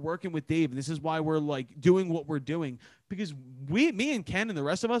why we're working with Dave. This is why we're like doing what we're doing. Because me and Ken and the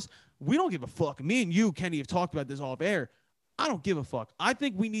rest of us, we don't give a fuck. Me and you, Kenny, have talked about this off air. I don't give a fuck. I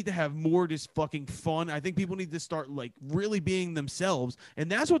think we need to have more just fucking fun. I think people need to start like really being themselves.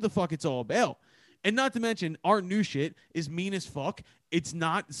 And that's what the fuck it's all about. And not to mention, our new shit is mean as fuck. It's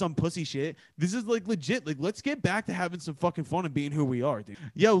not some pussy shit. This is like legit. Like, let's get back to having some fucking fun and being who we are, dude.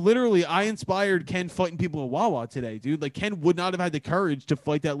 Yo, literally, I inspired Ken fighting people at Wawa today, dude. Like, Ken would not have had the courage to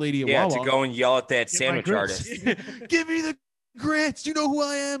fight that lady at Wawa. To go and yell at that sandwich grits. artist. Give me the grits. You know who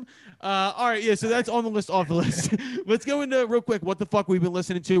I am. All right, yeah. So that's on the list, off the list. Let's go into real quick what the fuck we've been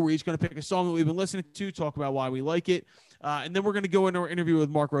listening to. We're each gonna pick a song that we've been listening to, talk about why we like it, and then we're gonna go into our interview with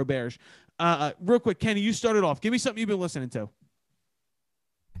Mark Roberge. Real quick, Kenny, you started off. Give me something you've been listening to.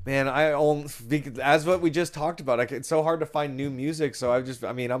 Man, as what we just talked about, it's so hard to find new music. So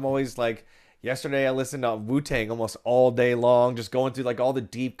I'm always like, yesterday I listened to Wu-Tang almost all day long, just going through like all the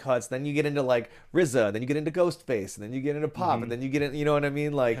deep cuts. Then you get into like RZA, then you get into Ghostface, and then you get into pop, and then you get in, you know what I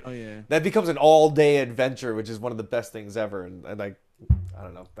mean? Like, Hell yeah. that becomes an all-day adventure, which is one of the best things ever. And like, I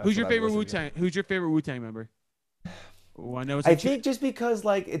don't know. That's Who's your what I've favorite listened to. Wu-Tang? Who's your favorite Wu-Tang member? Oh, I know it's I think just because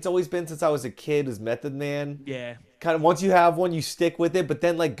like it's always been since I was a kid is Method Man. yeah. Kind of once you have one, you stick with it. But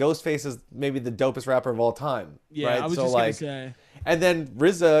then like Ghostface is maybe the dopest rapper of all time. Yeah, right? I was so just like, gonna say. And then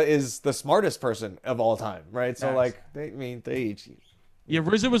RZA is the smartest person of all time, right? So Facts. like, they each. Yeah,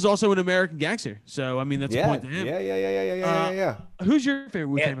 RZA was also an American gangster, so I mean that's a Yeah, point to him. yeah. Who's your favorite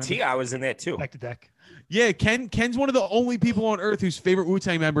Wu-Tang Yeah, member? T.I. was in that too. Back to deck. Yeah, Ken's one of the only people on earth whose favorite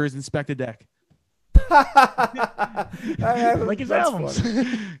Wu-Tang member is Inspector Deck. Like his That's albums.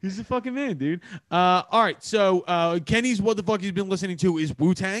 funny. He's a fucking man, dude. All right, so Kenny's what the fuck he's been listening to is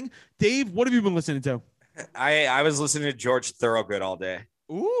Wu-Tang. Dave, what have you been listening to? I was listening to George Thorogood all day.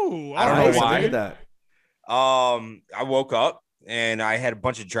 Ooh, I don't Nice, know why. look at that. I woke up and I had a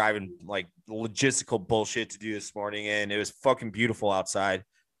bunch of driving like logistical bullshit to do this morning, and it was fucking beautiful outside.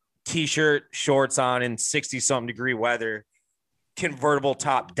 T-shirt, shorts on in 60-something degree weather, convertible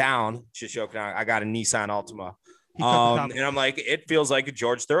top down. Just joking. I got a Nissan Altima. He cut the top. And I'm like, it feels like a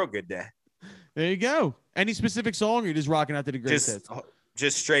George Thorogood day. There you go. Any specific song or you're just rocking out to the greatest hits?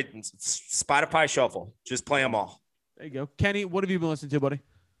 Just straight Spotify shuffle. Just play them all. There you go. Kenny, what have you been listening to, buddy?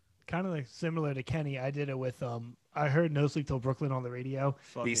 Kind of like similar to Kenny. I did it with I heard No Sleep Till Brooklyn on the radio.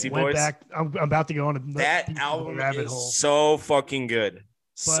 Fuck Beastie yeah. Boys. Went back. I'm about to go on a That deep album rabbit is hole. so fucking good. But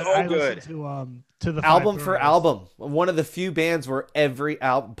So I good. listened to the Album Five for Boroughs. album. One of the few bands where every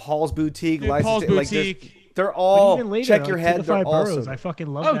album, Paul's Boutique, Dude, License Paul's to- like, Boutique. they're But all even later, check your like, head. To the They're Five Boroughs. awesome. I fucking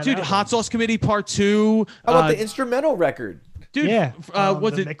love Oh, that dude, album. Hot Sauce Committee Part 2. How about the instrumental record? Dude, Yeah,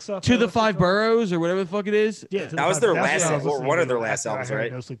 what's the it? mix-up To or the what's it Five called? Boroughs or whatever the fuck it is. Yeah, To That the was Five- their that's last what I was album, or listening one of to their last after I albums, heard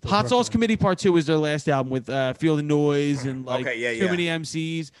right? No Sleep Till Hot Sauce Brooklyn. Committee Part 2 was their last album with Feel the Noise and like Okay, yeah, Too yeah. Many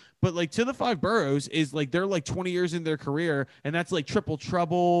MCs. But like To the Five Boroughs is like they're like 20 years in their career, and that's like Triple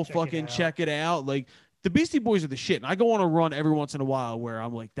Trouble, Check It fucking Out. Check It Out. Like the Beastie Boys are the shit. And I go on a run every once in a while where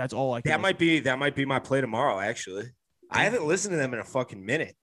I'm like, that's all I can. That listen might be my play tomorrow, actually. I haven't listened to them in a fucking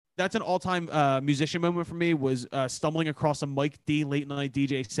minute. That's an all-time musician moment for me was stumbling across a Mike D late night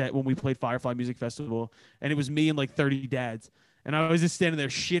DJ set when we played Firefly Music Festival, and it was me and like 30 dads, and I was just standing there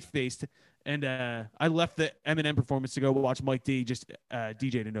shit-faced, and I left the Eminem performance to go watch Mike D just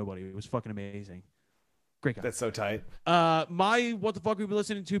DJ to nobody. It was fucking amazing. Great guy. That's so tight. My what the fuck we've been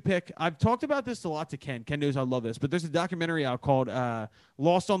listening to pick. I've talked about this a lot to Ken. Ken knows I love this, but there's a documentary out called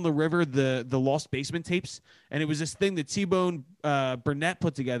 "Lost on the River: The Lost Basement Tapes," and it was this thing that T-Bone Burnett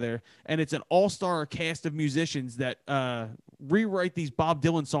put together, and it's an all-star cast of musicians that rewrite these Bob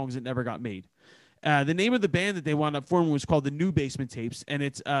Dylan songs that never got made. The name of the band that they wound up forming was called the New Basement Tapes, and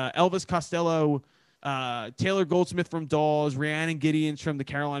it's Elvis Costello, Taylor Goldsmith from Dawes, Rhiannon Gideons from the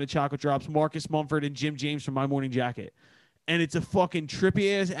Carolina Chocolate Drops, Marcus Mumford, and Jim James from My Morning Jacket. And it's a fucking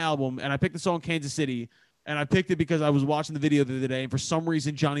trippy ass album. And I picked the song Kansas City, and I picked it because I was watching the video the other day, and for some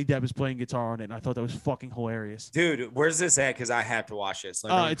reason Johnny Depp is playing guitar on it, and I thought that was fucking hilarious. Dude, where's this at? Because I have to watch this.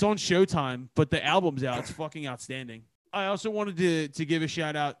 Like, It's on Showtime, but the album's out. It's fucking outstanding. I also wanted to give a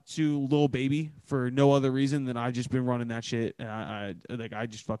shout out to Lil Baby for no other reason than I've just been running that shit. And I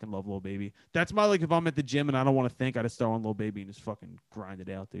just fucking love Lil Baby. That's my like if I'm at the gym and I don't want to think, I just throw on Lil Baby and just fucking grind it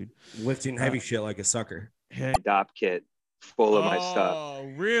out, dude. lifting heavy shit like a sucker. Hey. Dop kit full of my stuff. Oh,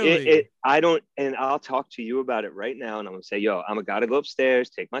 really? And I'll talk to you about it right now. And I'm gonna say, yo, I'm gotta go upstairs,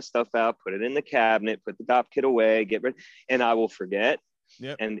 take my stuff out, put it in the cabinet, put the Dop kit away, get rid, and I will forget.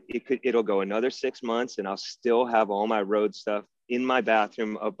 Yep. And it'll go another 6 months, and I'll still have all my road stuff in my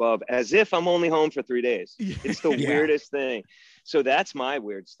bathroom above, as if I'm only home for 3 days. It's the Yeah. weirdest thing. So that's my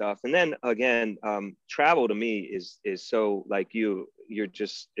weird stuff. And then again, travel to me is so like you're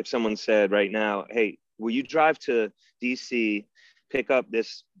just, if someone said right now, hey, will you drive to DC, pick up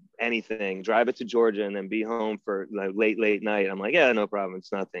this anything, drive it to Georgia, and then be home for like late night? I'm like, yeah, no problem.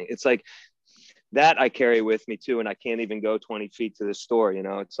 It's nothing. It's like that I carry with me too. And I can't even go 20 feet to the store, you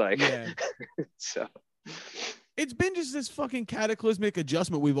know, it's like, Yeah. so. It's been just this fucking cataclysmic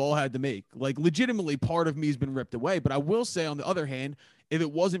adjustment we've all had to make. Like, legitimately, part of me has been ripped away. But I will say, on the other hand, if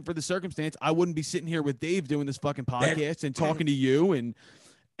it wasn't for the circumstance, I wouldn't be sitting here with Dave doing this fucking podcast and talking to you. And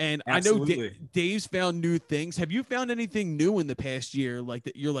I know Absolutely. Dave's found new things. Have you found anything new in the past year? Like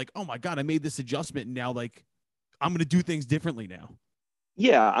that you're like, oh my God, I made this adjustment. And now like, I'm going to do things differently now.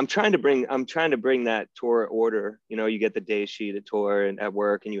 Yeah, I'm trying to bring that tour order. You know, you get the day sheet at tour and at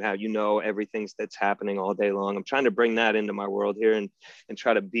work, and you have, everything that's happening all day long. I'm trying to bring that into my world here and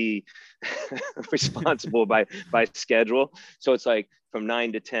try to be responsible by schedule. So it's like from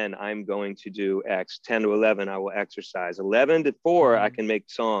 9 to 10, I'm going to do X. 10 to 11, I will exercise. 11 to 4, I can make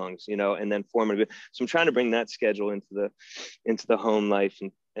songs. And then formative. So I'm trying to bring that schedule into the home life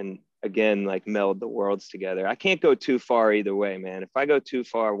and again, like meld the worlds together. I can't go too far either way, man. If I go too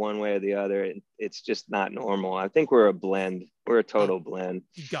far one way or the other, it's just not normal. I think we're a blend. We're a total blend.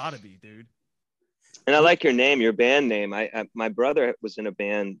 You gotta be, dude. And I like your name, your band name. My brother was in a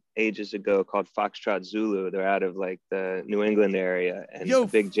band ages ago called Foxtrot Zulu. They're out of like the New England area and Yo, a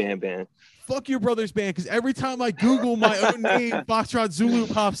big jam band. Fuck your brother's band, because every time I Google my own name, Foxtrot Zulu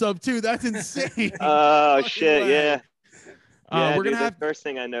pops up too. That's insane. Oh Fucking shit, way. yeah. Yeah, we're dude, gonna have the first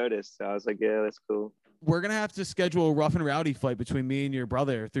thing I noticed. So I was like, yeah, that's cool. we're gonna have to schedule a rough and rowdy fight between me and your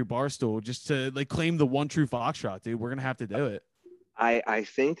brother through Barstool just to like claim the one true Foxtrot, dude. We're gonna have to do it. I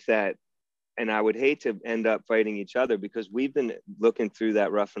think that, and I would hate to end up fighting each other because we've been looking through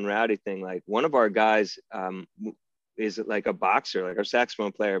that rough and rowdy thing. Like one of our guys is like a boxer, like our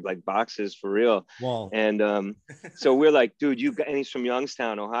saxophone player, like boxes for real. Well, And so we're like, dude, and he's from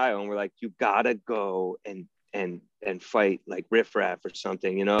Youngstown, Ohio, and we're like, you gotta go and fight like Riff Raff or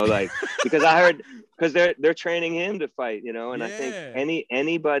something, you know, like because I heard because they're training him to fight, you know, and I think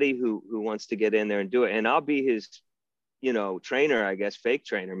anybody who wants to get in there and do it, and I'll be his, you know, trainer, I guess, fake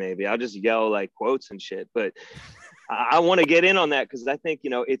trainer, maybe. I'll just yell like quotes and shit. But I want to get in on that because I think, you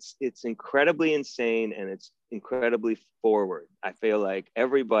know, it's incredibly insane and it's incredibly forward. I feel like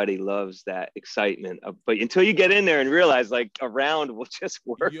everybody loves that excitement but until you get in there and realize like a round will just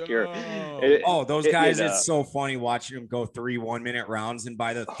work those guys, you know. it's so funny watching them go 3 1-minute rounds, and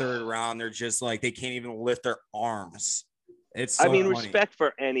by the third round they're just like they can't even lift their arms. It's so funny. Respect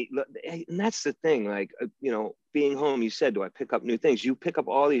for and that's the thing, like, you know, being home, you said, do I pick up new things? You pick up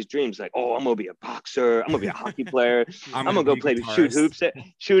all these dreams like, oh, I'm gonna be a boxer, I'm gonna be a hockey player, I'm gonna go play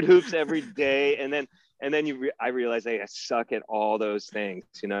shoot hoops every day, and then I realized I suck at all those things,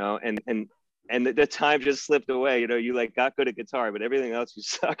 you know, and the time just slipped away. You know, you like got good at guitar, but everything else you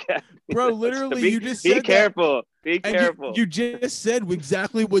suck at. Bro, literally, you just be said careful. Be and careful. You just said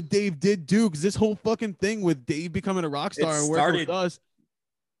exactly what Dave did do, because this whole fucking thing with Dave becoming a rock star and working with us,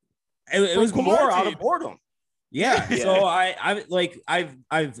 it was more out of boredom. Yeah. So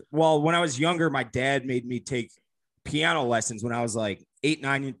well, when I was younger, my dad made me take piano lessons when I was like 8,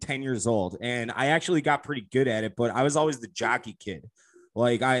 9, 10 years old, and I actually got pretty good at it. But I was always the jockey kid.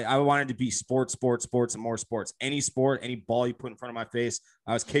 Like I wanted to be sports, and more sports. Any sport, any ball you put in front of my face,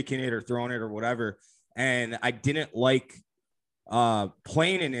 I was kicking it or throwing it or whatever. And I didn't like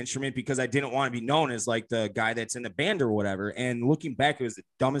playing an instrument because I didn't want to be known as like the guy that's in the band or whatever. And looking back, it was the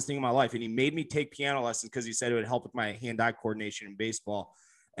dumbest thing in my life. And he made me take piano lessons because he said it would help with my hand-eye coordination in baseball.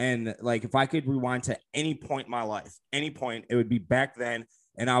 And like, if I could rewind to any point in my life, any point, it would be back then.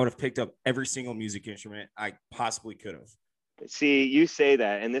 And I would have picked up every single music instrument I possibly could have. See, you say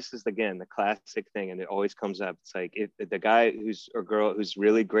that, and this is again the classic thing, and it always comes up. It's like if the guy or girl who's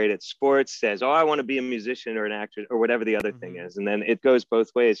really great at sports says, "Oh, I want to be a musician or an actor or whatever the other thing is," and then it goes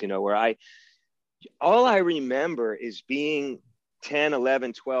both ways, you know. Where all I remember is being 10,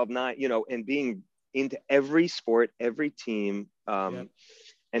 11, 12, 9, you know, and being into every sport, every team, and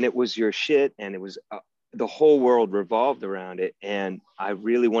it was your shit, and it was. The whole world revolved around it. And I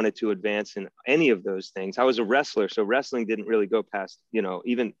really wanted to advance in any of those things. I was a wrestler, so wrestling didn't really go past, you know,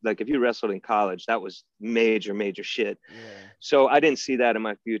 even like if you wrestled in college, that was major shit. Yeah. So I didn't see that in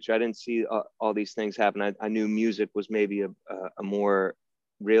my future. I didn't see all these things happen. I knew music was maybe a more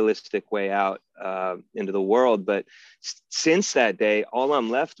realistic way out into the world. But since that day, all I'm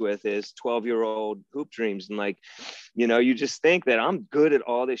left with is 12-year-old hoop dreams. And like, you know, you just think that I'm good at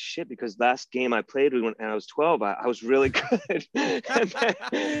all this shit because last game I played when I was 12, I was really good.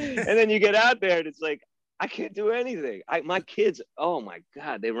 and then you get out there and it's like, I can't do anything. My kids, oh my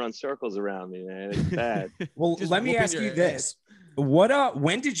God, they run circles around me, man. It's bad. Well, let me ask you this.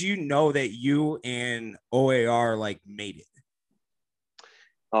 When did you know that you and OAR like made it?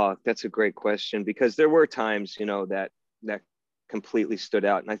 Oh, that's a great question, because there were times, you know, that completely stood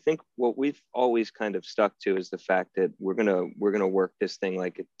out. And I think what we've always kind of stuck to is the fact that we're gonna work this thing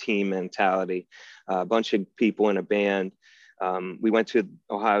like a team mentality. A bunch of people in a band. We went to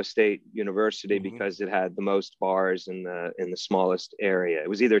Ohio State University because it had the most bars in the smallest area. It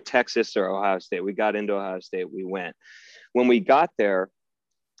was either Texas or Ohio State. We got into Ohio State. We went. When we got there,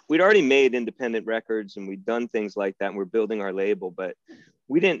 we'd already made independent records and we'd done things like that, and we're building our label, but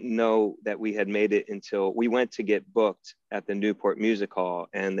we didn't know that we had made it until we went to get booked at the Newport Music Hall,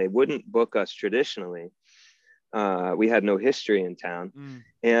 and they wouldn't book us traditionally. We had no history in town.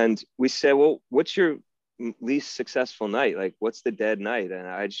 And we said, well, what's your least successful night? Like, what's the dead night? And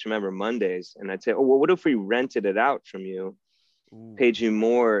I just remember Mondays, and I'd say, oh, well, what if we rented it out from you, paid you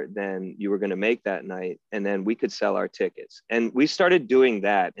more than you were going to make that night, and then we could sell our tickets. And we started doing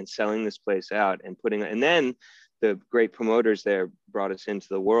that and selling this place out and and then the great promoters there brought us into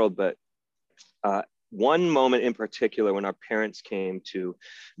the world. But one moment in particular, when our parents came to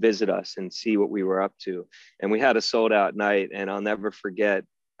visit us and see what we were up to, and we had a sold out night, and I'll never forget,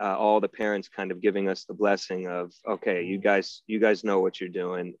 all the parents kind of giving us the blessing of, okay, you guys know what you're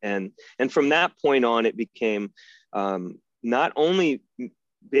doing. And from that point on, it became not only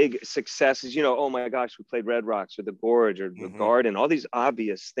big successes, you know, oh my gosh, we played Red Rocks or the Gorge or the Garden, all these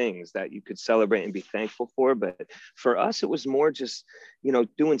obvious things that you could celebrate and be thankful for. But for us, it was more just, you know,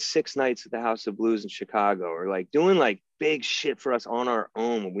 doing 6 nights at the House of Blues in Chicago, or like doing like big shit for us on our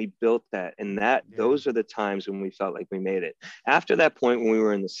own when we built that. And those are the times when we felt like we made it. After that point, when we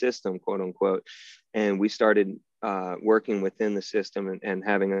were in the system, quote unquote, and we started working within the system and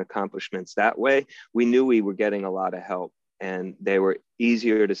having accomplishments that way, we knew we were getting a lot of help. And they were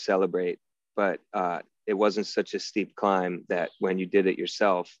easier to celebrate, but it wasn't such a steep climb that when you did it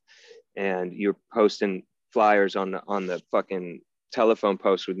yourself and you're posting flyers on the fucking telephone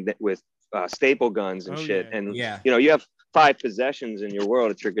post with staple guns and shit. Yeah. And, you know, you have 5 possessions in your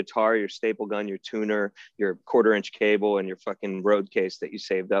world. It's your guitar, your staple gun, your tuner, your 1/4-inch cable, and your fucking road case that you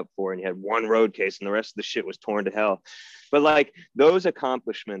saved up for. And you had 1 road case and the rest of the shit was torn to hell. But like those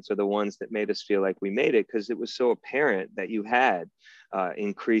accomplishments are the ones that made us feel like we made it, because it was so apparent that you had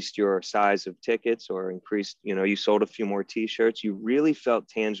increased your size of tickets, or increased, you know, you sold a few more t-shirts. You really felt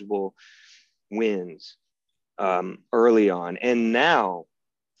tangible wins early on. And now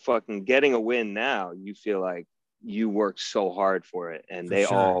fucking getting a win now, you feel like you worked so hard for it, and they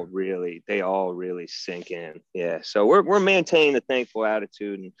all really sink in. Yeah. So we're maintaining the thankful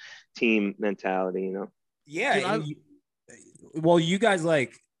attitude and team mentality, you know? Yeah. Well, you guys,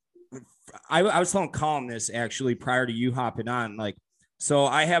 like, I was telling Colin this actually prior to you hopping on, like, so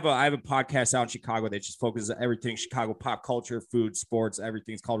I have a podcast out in Chicago that just focuses on everything Chicago pop culture, food, sports,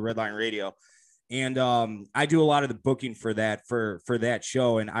 everything. It's called Redline Radio. And I do a lot of the booking for that, for that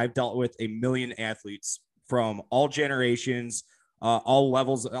show. And I've dealt with a million athletes from all generations, all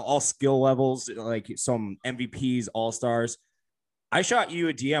levels, all skill levels, like some MVPs, all-stars. I shot you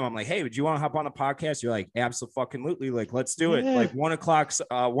a DM. I'm like, hey, would you want to hop on the podcast? You're like, absolutely. Like, let's do it. Like 1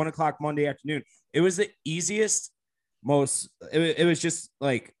 o'clock Monday afternoon. It was the easiest, it was just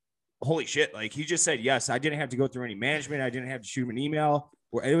like, holy shit. Like, he just said yes. I didn't have to go through any management. I didn't have to shoot him an email.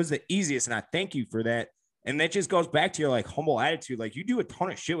 It was the easiest. And I thank you for that. And that just goes back to your like humble attitude. Like, you do a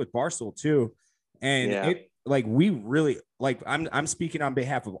ton of shit with Barstool too. And it, like, we really, like, I'm speaking on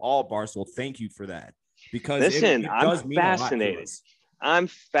behalf of all Barstool. Thank you for that. Because listen, it does I'm fascinated. I'm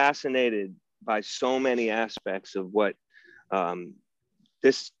fascinated by so many aspects of what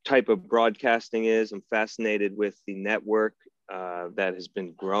this type of broadcasting is. I'm fascinated with the network that has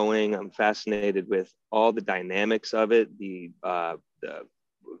been growing. I'm fascinated with all the dynamics of it, the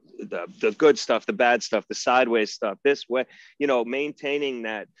good stuff, the bad stuff, the sideways stuff, this way, you know, maintaining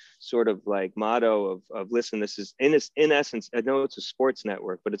that sort of like motto of listen, this is in essence, I know it's a sports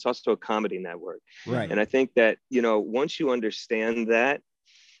network, but it's also a comedy network. Right. And I think that, you know, once you understand that,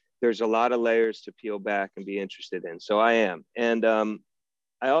 there's a lot of layers to peel back and be interested in. So I am. And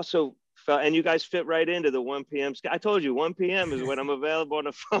I also felt, and you guys fit right into the 1 p.m. I told you 1 p.m. is when I'm available on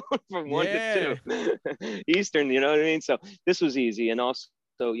the phone from 1 to 2 Eastern, you know what I mean? So this was easy. And also,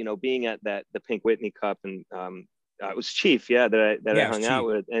 you know, being at the Pink Whitney Cup, and it was Chief, that I hung out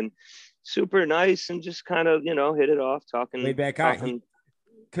with, and super nice, and just kind of, you know, hit it off, talking. Way back guy.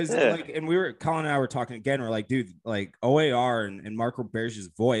 Because like, and Colin and I were talking again. We're like, dude, like OAR and Marco Berge's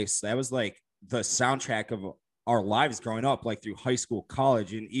voice, that was like the soundtrack of our lives growing up, like through high school,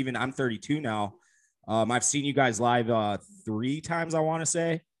 college, and even I'm 32 now. I've seen you guys live 3 times, I want to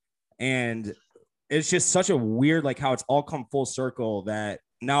say, and it's just such a weird, like, how it's all come full circle that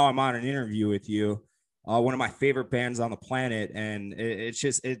now I'm on an interview with you, one of my favorite bands on the planet. And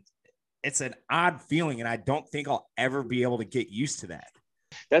it's an odd feeling. And I don't think I'll ever be able to get used to that.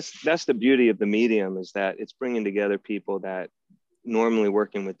 That's the beauty of the medium, is that it's bringing together people that normally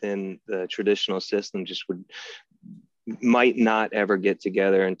working within the traditional system just might not ever get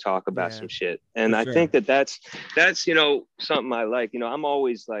together and talk about some shit. And I think that's, you know, something I like. You know, I'm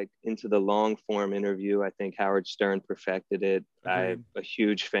always like into the long form interview. I think Howard Stern perfected it. I'm a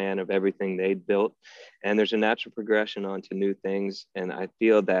huge fan of everything they built, and there's a natural progression onto new things. And I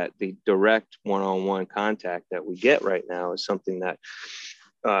feel that the direct one-on-one contact that we get right now is something that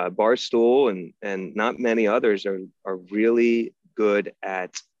Barstool and not many others are really good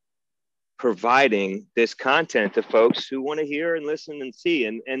at providing this content to folks who want to hear and listen and see.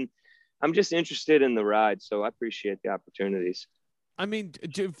 And I'm just interested in the ride. So I appreciate the opportunities. I mean,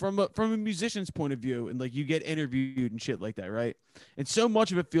 from a musician's point of view, and like, you get interviewed and shit like that, right? And so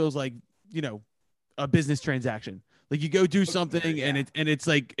much of it feels like, you know, a business transaction. Like, you go do something and it's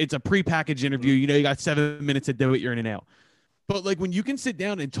like, it's a prepackaged interview. You know, you got 7 minutes to do it, you're in and out. But like when you can sit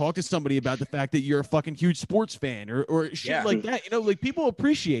down and talk to somebody about the fact that you're a fucking huge sports fan or shit Yeah. like that, you know, like people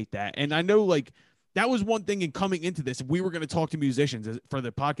appreciate that. And I know like that was one thing in coming into this. If we were going to talk to musicians for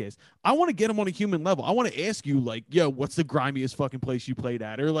the podcast, I want to get them on a human level. I want to ask you like, yo, what's the grimiest fucking place you played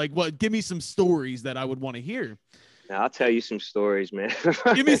at? Or like, what, give me some stories that I would want to hear. I'll tell you some stories, man.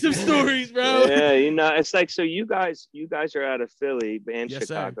 Give me some stories, bro. Yeah, you know, it's like, so you guys are out of Philly and Yes,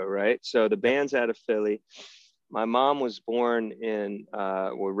 Chicago, right? So the band's out of Philly. My mom was born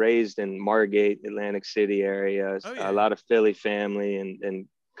were raised in Margate, Atlantic City area. Oh, yeah. A lot of Philly family, and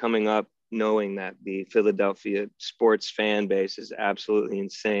coming up knowing that the Philadelphia sports fan base is absolutely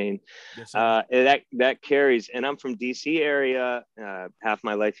insane. Yes, sir. That carries. And I'm from DC area, half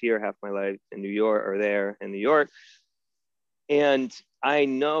my life here, half my life in New York, or there in New York. And I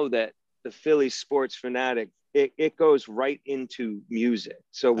know that the Philly sports fanatic, it goes right into music.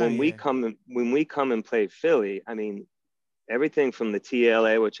 So when we come and play Philly, I mean, everything from the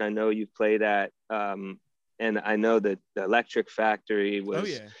TLA, which I know you've played at, and I know that the Electric Factory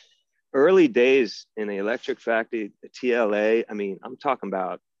was early days in the Electric Factory, the TLA. I mean, I'm talking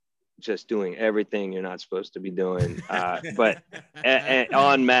about just doing everything you're not supposed to be doing, but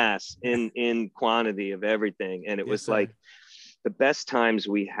en masse in quantity of everything. And it was like, the best times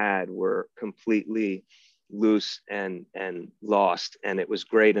we had were completely loose and lost, and it was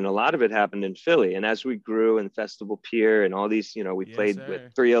great. And a lot of it happened in Philly. And as we grew in Festival Pier and all these, you know, we played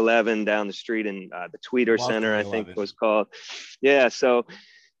with 311 down the street in the Tweeter Center, I think it was called. Yeah. So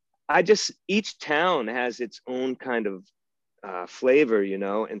each town has its own kind of flavor, you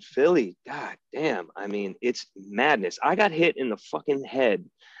know, and Philly, god damn, I mean, it's madness. I got hit in the fucking head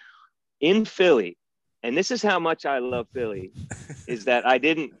in Philly. And this is how much I love Philly, is that I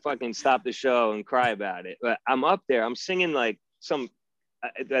didn't fucking stop the show and cry about it. But I'm up there, I'm singing like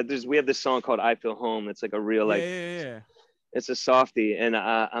we have this song called I Feel Home. It's like a real, like, it's a softie. And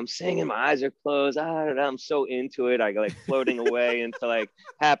I'm singing, my eyes are closed. I'm so into it. I like floating away into like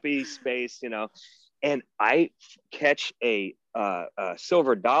happy space, you know. And I catch a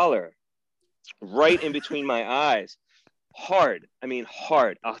silver dollar right in between my eyes. Hard. I mean,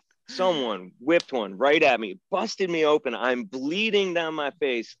 hard. Someone whipped one right at me, busted me open. I'm bleeding down my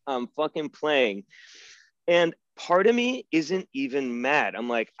face. I'm fucking playing. And part of me isn't even mad. I'm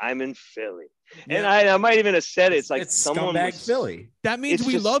like, I'm in Philly. Yeah. And I might even have said it. It's like someone scumbag Philly. That means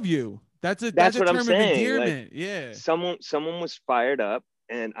we love you. That's a what term I'm saying. Of endearment. Like, yeah. Someone was fired up.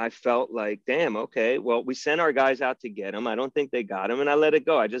 And I felt like, damn, okay, well, we sent our guys out to get him. I don't think they got him, and I let it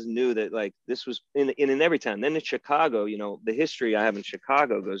go. I just knew that, like, this was in every town. Then in Chicago, you know, the history I have in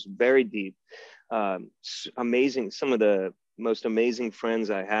Chicago goes very deep. Amazing. Some of the most amazing friends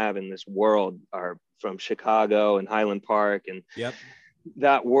I have in this world are from Chicago and Highland Park and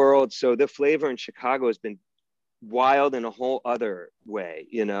that world. So the flavor in Chicago has been wild in a whole other way,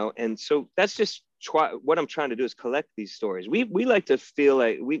 you know? And so that's just what I'm trying to do, is collect these stories. We like to feel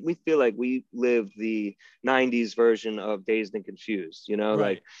like we feel like we live the 90s version of Dazed and Confused, you know,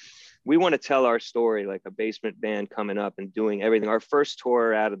 like we want to tell our story like a basement band coming up and doing everything. Our first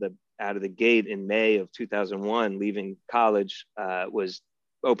tour out of the gate in May of 2001, leaving college, was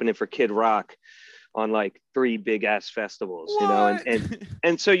opening for Kid Rock on like 3 big ass festivals, you know,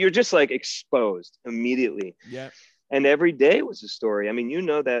 and so you're just like exposed immediately. Yeah. And every day was a story. I mean, you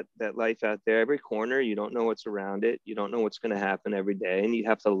know, that life out there, every corner, you don't know what's around it. You don't know what's going to happen every day. And you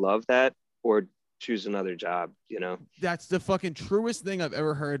have to love that or choose another job, you know? That's the fucking truest thing I've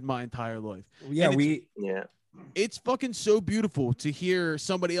ever heard in my entire life. Yeah. It's fucking so beautiful to hear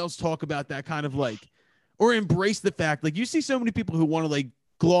somebody else talk about that kind of like, or embrace the fact, like you see so many people who want to like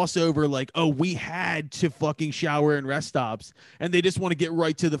gloss over like, oh, we had to fucking shower in rest stops, and they just want to get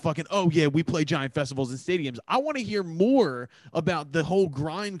right to the fucking, oh yeah, we play giant festivals and stadiums. I want to hear more about the whole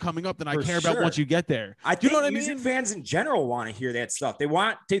grind coming up than I care about once you get there. I think music fans in general want to hear that stuff. They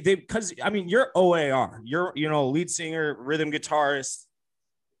want they because I mean, you're OAR, you're, you know, lead singer, rhythm guitarist,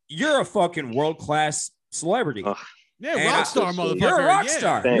 you're a fucking world-class celebrity. Yeah, rock star, motherfucker. You're a rock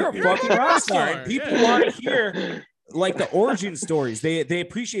star. You're a fucking rock star. And people want to hear like the origin stories. They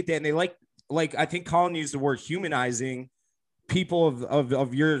appreciate that, and they like I think Colin used the word humanizing people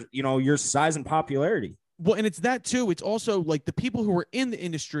of your, you know, your size and popularity. Well, and it's that too. It's also like the people who are in the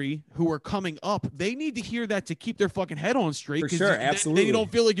industry who are coming up, they need to hear that to keep their fucking head on straight. For sure, absolutely. Then you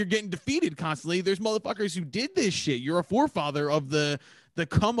don't feel like you're getting defeated constantly. There's motherfuckers who did this shit. You're a forefather of the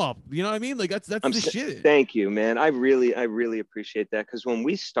come up. You know what I mean? Like that's the shit. Thank you, man. I really appreciate that, because when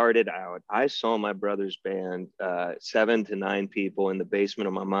we started out, I saw my brother's band, 7 to 9 people in the basement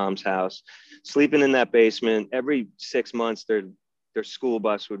of my mom's house, sleeping in that basement. Every 6 months, their school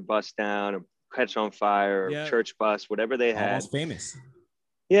bus would bust down. Catch on Fire, or Yeah. Church Bus, whatever they had. Almost Famous.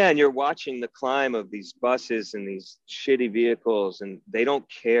 Yeah, and you're watching the climb of these buses and these shitty vehicles, and they don't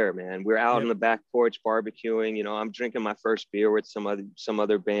care, man. We're out Yep. on the back porch barbecuing. You know, I'm drinking my first beer with some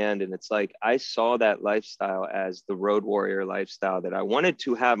other band, and it's like I saw that lifestyle as the road warrior lifestyle that I wanted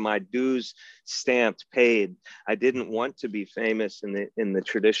to have my dues stamped, paid. I didn't want to be famous in the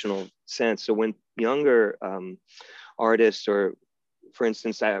traditional sense. So when younger artists, or for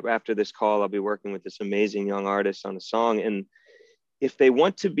instance, after this call, I'll be working with this amazing young artist on a song, and if they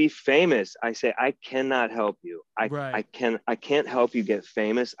want to be famous, I say, I cannot help you. I can't help you get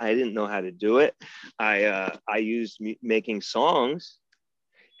famous. I didn't know how to do it. I used making songs,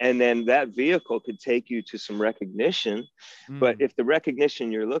 and then that vehicle could take you to some recognition. But if the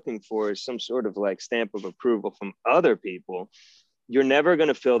recognition you're looking for is some sort of like stamp of approval from other people, you're never going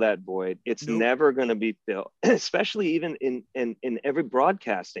to fill that void. It's never going to be filled, especially even in every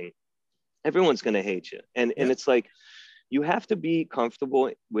broadcasting. Everyone's going to hate you. And it's like, you have to be comfortable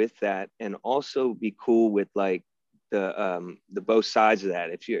with that, and also be cool with like the both sides of that.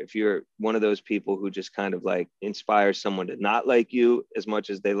 If you're one of those people who just kind of like inspires someone to not like you as much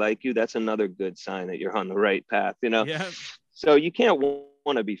as they like you, that's another good sign that you're on the right path, you know? Yeah. So you can't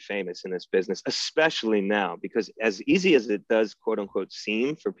want to be famous in this business, especially now, because as easy as it does, quote unquote,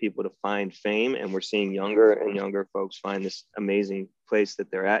 seem for people to find fame, and we're seeing younger and younger folks find this amazing place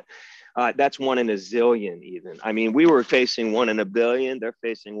that they're at. That's 1 in a zillion even. I mean, we were facing 1 in a billion. They're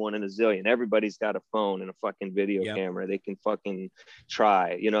facing 1 in a zillion. Everybody's got a phone and a fucking video camera. They can fucking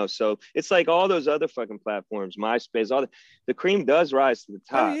try, you know? So it's like all those other fucking platforms, MySpace, all the cream does rise to the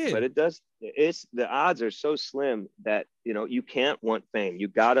top, but the odds are so slim that, you know, you can't want fame. You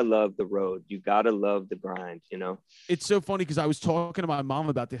got to love the road. You got to love the grind, you know? It's so funny because I was talking to my mom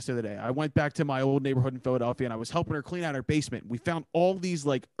about this the other day. I went back to my old neighborhood in Philadelphia, and I was helping her clean out her basement. We found all these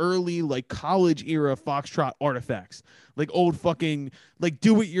like early, like college era Foxtrot artifacts, like old fucking like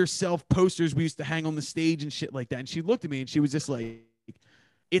do it yourself posters we used to hang on the stage and shit like that. And she looked at me and she was just like,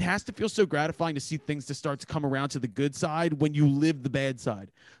 it has to feel so gratifying to see things to start to come around to the good side when you live the bad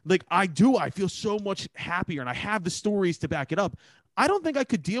side. Like I feel so much happier, and I have the stories to back it up. I don't think I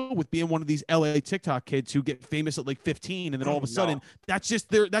could deal with being one of these LA TikTok kids who get famous at like 15, and then all of a sudden that's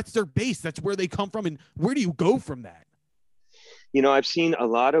their base. That's where they come from. And where do you go from that? You know, I've seen a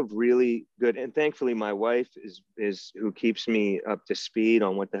lot of really good, and thankfully my wife is who keeps me up to speed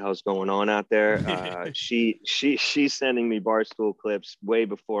on what the hell's going on out there. She's sending me Barstool clips way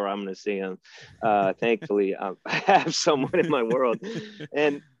before I'm going to see them. Thankfully, I have someone in my world,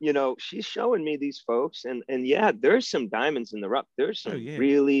 and you know, she's showing me these folks, and yeah, there's some diamonds in the rough. There's some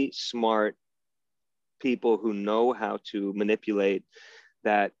really smart people who know how to manipulate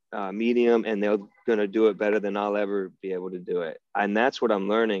that medium, and they're going to do it better than I'll ever be able to do it. And that's what I'm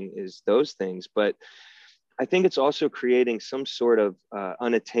learning, is those things. But I think it's also creating some sort of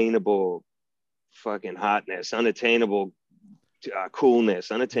unattainable fucking hotness, unattainable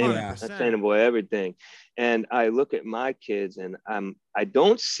coolness, unattainable everything. And I look at my kids, and I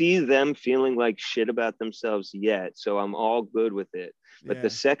don't see them feeling like shit about themselves yet. So I'm all good with it. But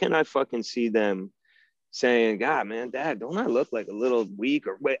the second I fucking see them saying, God, man, Dad, don't I look like a little weak,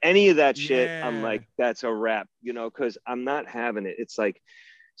 or any of that shit, I'm like, that's a wrap, you know, because I'm not having it. It's like,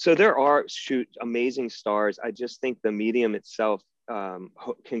 so there are amazing stars. I just think the medium itself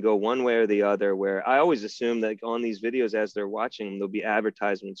can go one way or the other, where I always assume that on these videos, as they're watching, there'll be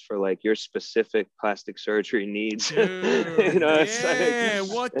advertisements for like your specific plastic surgery needs. Dude, you know, it's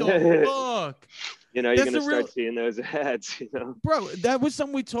like, what the fuck? You know, you're going to start seeing those ads, you know? Bro, that was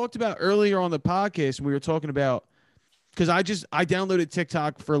something we talked about earlier on the podcast. And we were talking about, because I downloaded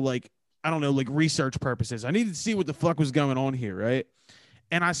TikTok for like, I don't know, like research purposes. I needed to see what the fuck was going on here, right?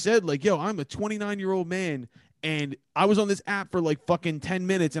 And I said like, yo, I'm a 29-year-old man, and I was on this app for like fucking 10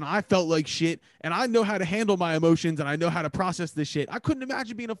 minutes, and I felt like shit, and I know how to handle my emotions, and I know how to process this shit. I couldn't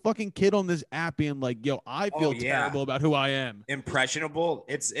imagine being a fucking kid on this app being like, yo, I feel terrible about who I am. Impressionable.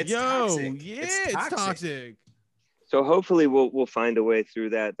 It's toxic. It's toxic. So hopefully we'll find a way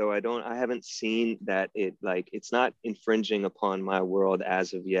through that, though I haven't seen that it's not infringing upon my world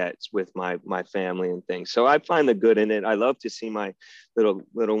as of yet with my family and things. So I find the good in it. I love to see my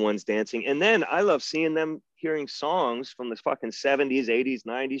little ones dancing, and then I love seeing them hearing songs from the fucking 70s, 80s,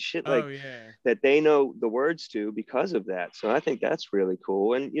 90s shit that they know the words to because of that. So I think that's really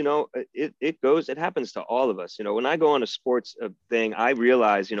cool. And you know, it happens to all of us. You know, when I go on a sports thing, I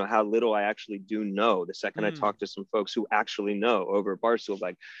realize, you know, how little I actually do know the second I talk to some folks who actually know over at Barstool,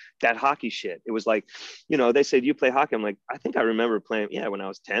 like that hockey shit. It was like, you know, they said, you play hockey? I'm like, I think I remember playing. Yeah, when I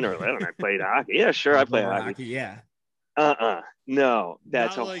was 10 or 11, I played hockey. Yeah, sure, I play hockey. Yeah. No,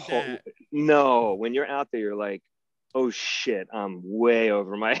 that's Not a like whole that. no. When you're out there, you're like, oh shit, I'm way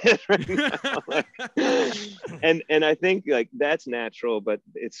over my head right now. Like, and I think like that's natural, but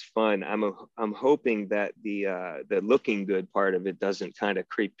it's fun. I'm hoping that the looking good part of it doesn't kind of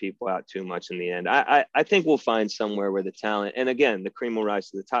creep people out too much in the end. I think we'll find somewhere where the talent, and again, the cream will rise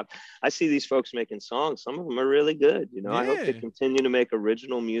to the top. I see these folks making songs. Some of them are really good. You know, I hope they Yeah. continue to make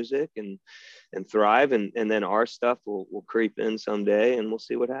original music and thrive, and then our stuff will creep in someday, and we'll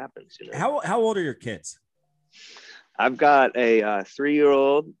see what happens. You know, How old are your kids? I've got a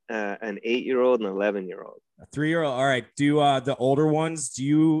 3-year-old, an 8-year-old, and an 11-year-old. A 3-year-old. All right. Do the older ones,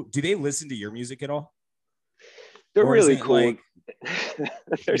 do they listen to your music at all? They're Or is really it cool. like,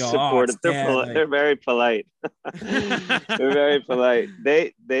 They're you know, supportive. it's dad, like- They're very polite. They're very polite.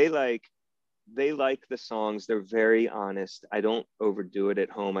 They like the songs. They're very honest. I don't overdo it at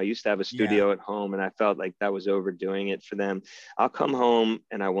home. I used to have a studio at home, and I felt like that was overdoing it for them. I'll come home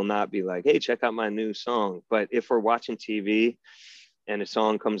and I will not be like, hey, check out my new song. But if we're watching TV and a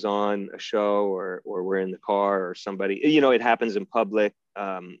song comes on a show, or we're in the car, or somebody, you know, it happens in public,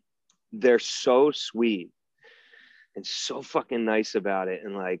 they're so sweet and so fucking nice about it.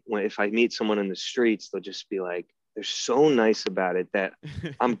 And like, if I meet someone in the streets, they'll just be like, they're so nice about it that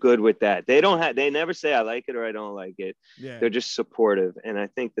I'm good with that. They never say I like it or I don't like it. Yeah. They're just supportive. And I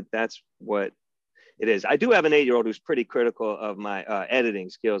think that that's what it is. I do have an 8-year-old who's pretty critical of my editing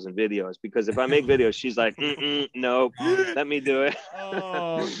skills and videos, because if I make videos, she's like, no, let me do it.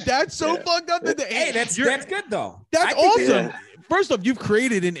 Oh, that's so fucked up. Hey, that's good though. That's I think awesome. Yeah. First off, you've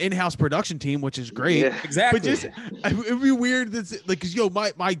created an in-house production team, which is great. Yeah. Exactly. But just it'd be weird that's like, because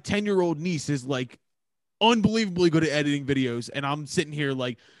my 10-year-old niece is like unbelievably good at editing videos, and I'm sitting here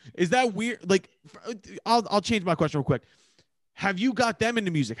like, is that weird? Like, I'll change my question real quick. Have you got them into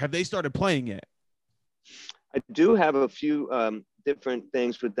music? Have they started playing it? I do have a few different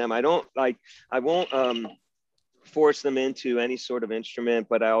things with them. I won't force them into any sort of instrument,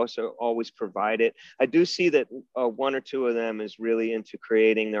 but I also always provide it. I do see that one or two of them is really into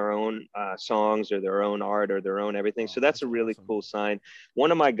creating their own songs or their own art or their own everything. So that's a really cool sign.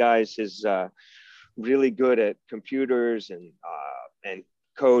 One of my guys is really good at computers and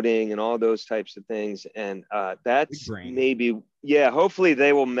coding and all those types of things. And that's maybe, hopefully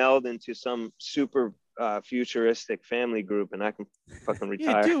they will meld into some super futuristic family group, and I can fucking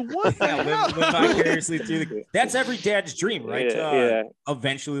retire. Yeah, dude, what the hell? Live vicariously through that's every dad's dream, right? Yeah.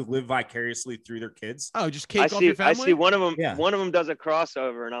 Eventually live vicariously through their kids. Oh, just cake off your family? I see one of them. Yeah. One of them does a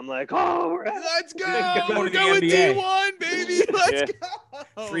crossover, and I'm like, oh, let's go. We're going D1, baby. Let's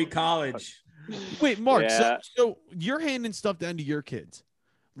go. Free college. Wait, Mark. Yeah. So you're handing stuff down to your kids.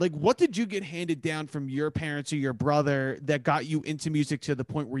 Like, what did you get handed down from your parents or your brother that got you into music to the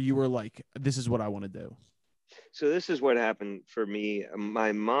point where you were like, this is what I want to do? So this is what happened for me.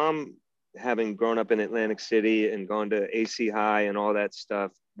 My mom, having grown up in Atlantic City and gone to AC High and all that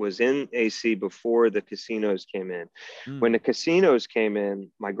stuff, was in AC before the casinos came in. When the casinos came in,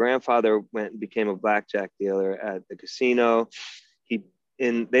 my grandfather went and became a blackjack dealer at the casino.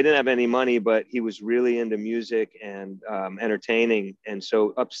 They didn't have any money, but he was really into music and entertaining. And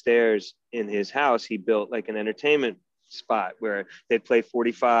so upstairs in his house, he built like an entertainment spot where they'd play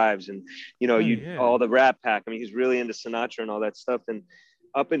 45s and, you know, all the Rat Pack. I mean, he's really into Sinatra and all that stuff. And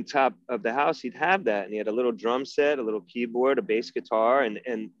up in top of the house, he'd have that. And he had a little drum set, a little keyboard, a bass guitar, and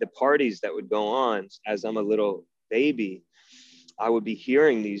the parties that would go on as I'm a little baby, I would be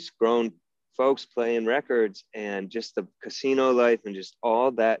hearing these grown folks playing records, and just the casino life and just all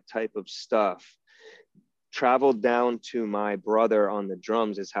that type of stuff traveled down to my brother on the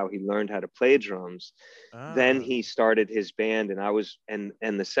drums, is how he learned how to play drums. Then he started his band, and I was, and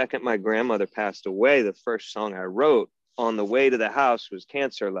the second my grandmother passed away, the first song I wrote on the way to the house was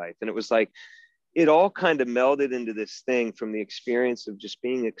Cancer Life. And it was like, it all kind of melded into this thing from the experience of just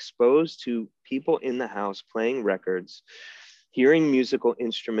being exposed to people in the house playing records, hearing musical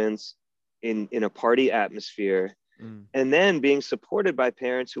instruments in a party atmosphere, and then being supported by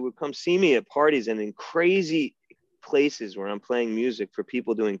parents who would come see me at parties and in crazy places where I'm playing music for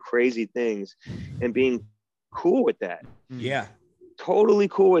people doing crazy things, and being cool with that. Yeah. Totally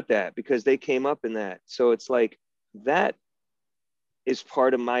cool with that, because they came up in that. So it's like, that is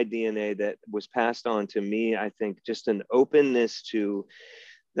part of my DNA that was passed on to me. I think just an openness to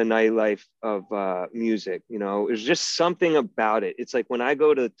the nightlife of music. You know, there's just something about it. It's like when I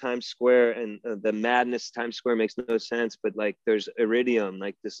go to Times Square, and the madness, Times Square makes no sense, but like there's Iridium,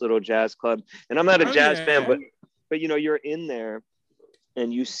 like this little jazz club, and I'm not a jazz fan, but you know, you're in there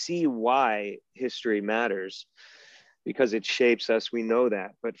and you see why history matters. because it shapes us. We know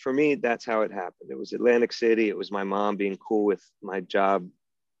that. But for me, that's how it happened. It was Atlantic City. It was my mom being cool with my job.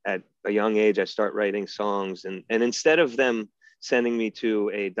 At a young age, I start writing songs. And instead of them sending me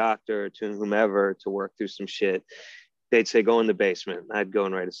to a doctor, to whomever to work through some shit, they'd say, go in the basement. I'd go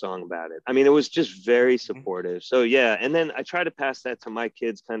and write a song about it. I mean, it was just very supportive. So yeah. And then I try to pass that to my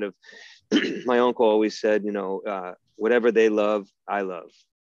kids kind of. My uncle always said, you know, whatever they love, I love.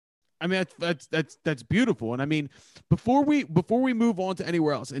 I mean, that's beautiful. And I mean, before we move on to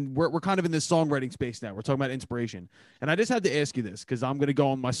anywhere else, and we're kind of in this songwriting space now. We're talking about inspiration, and I just had to ask you this because I'm going to go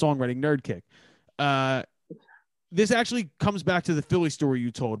on my songwriting nerd kick. This actually comes back to the Philly story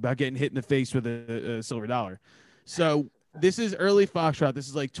you told about getting hit in the face with a silver dollar. So this is early Foxtrot. This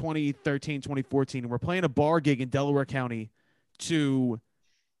is like 2013, 2014, and we're playing a bar gig in Delaware County to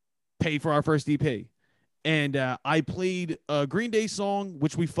pay for our first EP. And I played a Green Day song,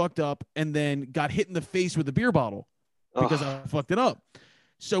 which we fucked up, and then got hit in the face with a beer bottle because I fucked it up.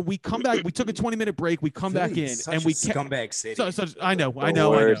 So we come back. We took a 20-minute break. We come back in, and we scumbag city. So I know.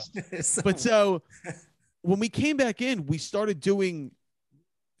 But so when we came back in, we started doing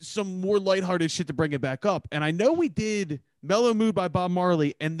some more lighthearted shit to bring it back up. And I know we did "Mellow Mood" by Bob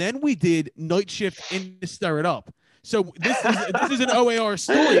Marley, and then we did "Night Shift" in to Stir It Up. So this is an OAR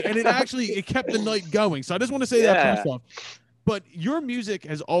story, and it kept the night going. So I just want to say that first off. But your music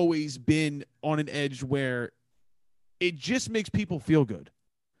has always been on an edge where it just makes people feel good.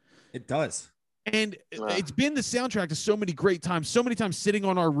 It does. And it's been the soundtrack to so many great times, so many times sitting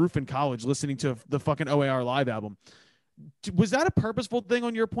on our roof in college listening to the fucking OAR live album. Was that a purposeful thing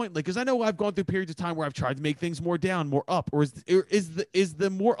on your point? Like, because I know I've gone through periods of time where I've tried to make things more down, more up, or is the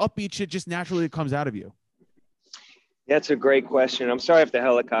more upbeat shit just naturally it comes out of you? That's a great question. I'm sorry if the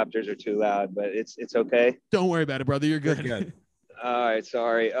helicopters are too loud, but it's okay. Don't worry about it, brother. You're good. You're good. All right.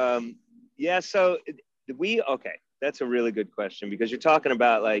 Sorry. So okay. That's a really good question because you're talking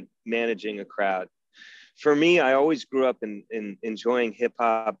about like managing a crowd. For me, I always grew up in enjoying hip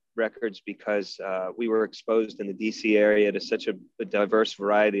hop records because we were exposed in the DC area to such a diverse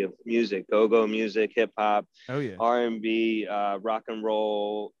variety of music, go-go music, hip hop, R&B, rock and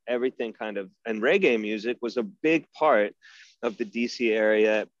roll, everything kind of, and reggae music was a big part of the DC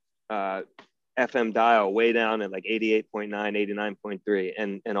area FM dial way down at like 88.9,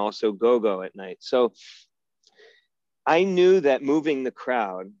 89.3, and also go-go at night. So I knew that moving the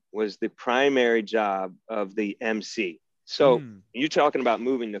crowd was the primary job of the MC. So you're talking about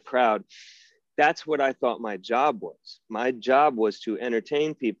moving the crowd. That's what I thought my job was. My job was to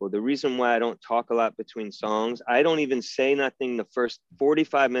entertain people. The reason why I don't talk a lot between songs, I don't even say nothing the first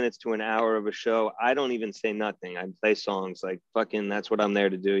 45 minutes to an hour of a show. I don't even say nothing. I play songs like fucking, that's what I'm there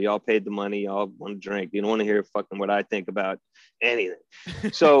to do. Y'all paid the money. Y'all want to drink. You don't want to hear fucking what I think about anything.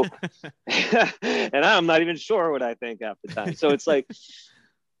 So, and I'm not even sure what I think half the time. So it's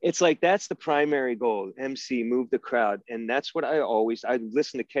like that's the primary goal. MC, move the crowd. And that's what I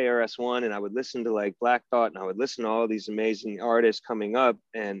listen to KRS-One, and I would listen to like Black Thought, and I would listen to all these amazing artists coming up,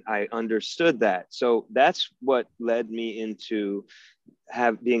 and I understood that. So that's what led me into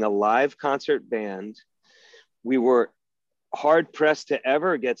being a live concert band. We were hard pressed to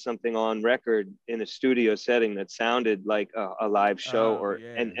ever get something on record in a studio setting that sounded like a live show,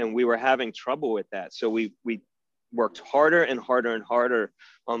 and we were having trouble with that. So we worked harder and harder and harder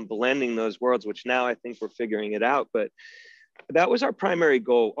on blending those worlds, which now I think we're figuring it out. But that was our primary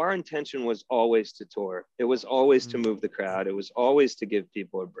goal. Our intention was always to tour. It was always to move the crowd. It was always to give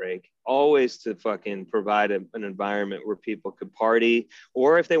people a break, always to fucking provide an environment where people could party,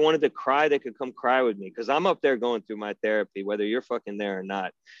 or if they wanted to cry, they could come cry with me. Cause I'm up there going through my therapy, whether you're fucking there or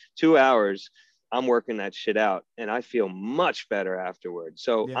not. 2 hours, I'm working that shit out, and I feel much better afterwards.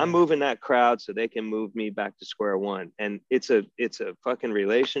 So I'm moving that crowd so they can move me back to square one. And it's a fucking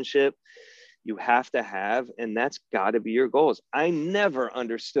relationship you have to have, and that's got to be your goals. I never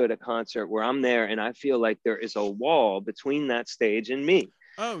understood a concert where I'm there and I feel like there is a wall between that stage and me.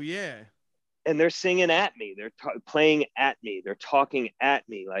 Oh yeah. And they're singing at me. They're playing at me. They're talking at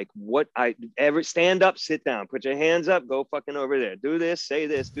me. Like stand up, sit down, put your hands up, go fucking over there. Do this, say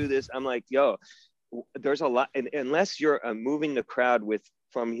this, do this. I'm like, yo, there's a lot. And unless you're moving the crowd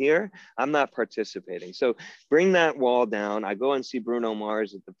from here, I'm not participating. So bring that wall down. I go and see Bruno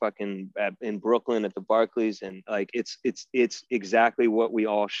Mars at the fucking in Brooklyn at the Barclays, and like it's exactly what we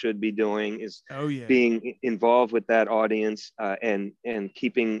all should be doing is being involved with that audience and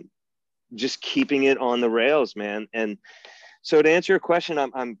keeping it on the rails, man. And so to answer your question,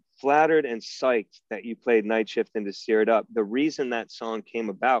 I'm flattered and psyched that you played Night Shift and to Steer It Up. The reason that song came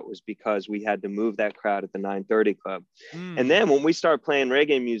about was because we had to move that crowd at the 930 Club. And then when we started playing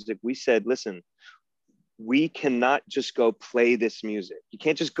reggae music, we said, listen, we cannot just go play this music. You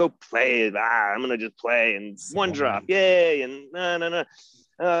can't just go play it. I'm going to just play and one drop. Yay. And no.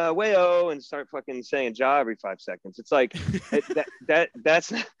 Wayo, and start fucking saying Ja every 5 seconds. It's like,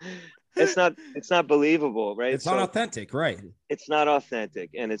 that's it's not believable, right? It's not authentic, right? It's not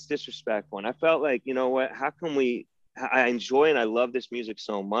authentic, and it's disrespectful. And I felt like, you know what, how can we, I enjoy and I love this music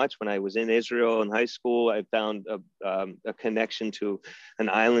so much. When I was in Israel in high school, I found a connection to an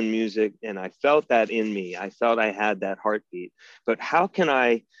island music, and I felt that in me. I felt I had that heartbeat. But how can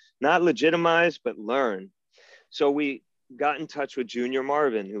I not legitimize, but learn? So we got in touch with Junior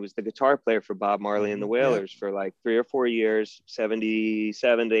Marvin, who was the guitar player for Bob Marley and the Wailers for like 3 or 4 years,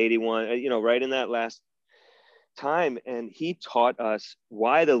 77 to 81, you know, right in that last time. And he taught us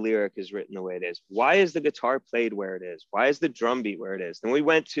why the lyric is written the way it is. Why is the guitar played where it is? Why is the drum beat where it is? And we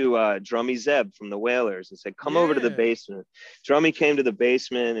went to Drummy Zeb from the Wailers and said, come over to the basement. Drummy came to the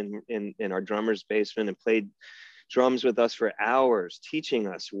basement and in our drummer's basement and played drums with us for hours, teaching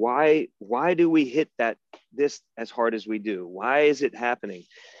us why do we hit this as hard as we do? Why is it happening?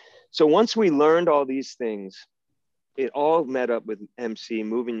 So once we learned all these things, it all met up with MC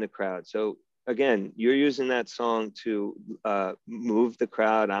moving the crowd. So again, you're using that song to move the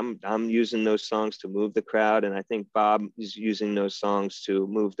crowd. I'm using those songs to move the crowd, and I think Bob is using those songs to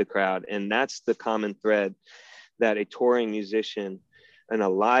move the crowd. And that's the common thread that a touring musician and a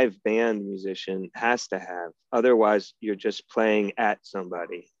live band musician has to have. Otherwise, you're just playing at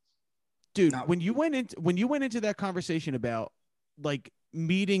somebody. Dude, when you went into that conversation about like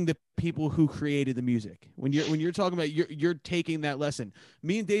meeting the people who created the music, when you're talking about you're taking that lesson.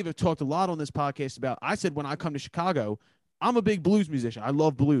 Me and Dave have talked a lot on this podcast about, I said when I come to Chicago, I'm a big blues musician. I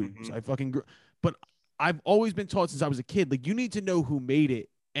love blues. But I've always been taught since I was a kid, like, you need to know who made it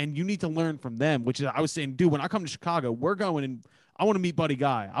and you need to learn from them, which is, I was saying, dude, when I come to Chicago, we're going and I want to meet Buddy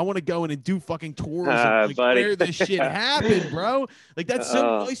Guy. I want to go in and do fucking tours of like where this shit happened, bro. Like, that's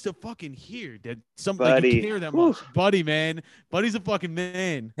so nice to fucking hear that somebody like, you care that much. Buddy, man. Buddy's a fucking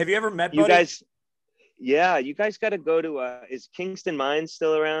man. Have you ever met Buddy? You guys? Yeah, you guys got to go to. Is Kingston Mines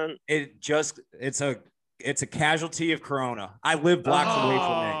still around? It's a casualty of Corona. I live blocks away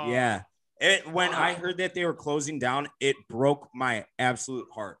from it. Yeah. When I heard that they were closing down, it broke my absolute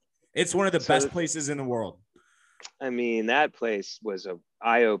heart. It's one of the best places in the world. I mean, that place was a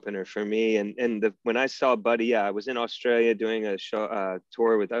eye opener for me. And when I saw Buddy, I was in Australia doing a show,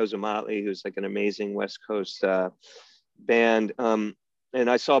 tour with Ozomatli, who's like an amazing West Coast band. And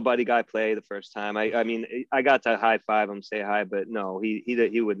I saw Buddy Guy play the first time. I mean, I got to high five him, say hi, but no,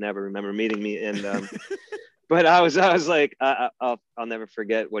 he would never remember meeting me. And but I was like, I'll never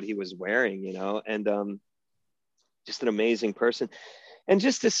forget what he was wearing, you know, and just an amazing person. And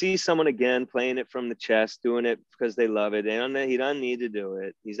just to see someone again playing it from the chest, doing it because they love it. He doesn't need to do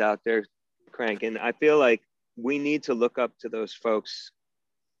it. He's out there cranking. I feel like we need to look up to those folks.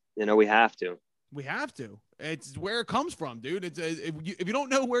 You know, we have to. We have to. It's where it comes from, dude. It's if you don't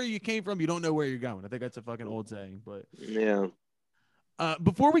know where you came from, you don't know where you're going. I think that's a fucking old saying. But yeah.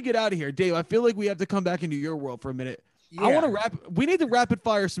 Before we get out of here, Dave, I feel like we have to come back into your world for a minute. Yeah. I want to we need to rapid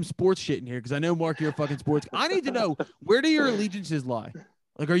fire some sports shit in here because I know, Mark, you're a fucking sports. I need to know, where do your allegiances lie?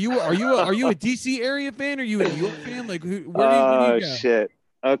 Like, are you a DC area fan? Are you a New York fan? Like, where do you go? Shit.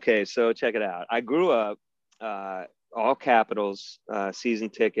 Okay, so check it out. I grew up all Capitals, season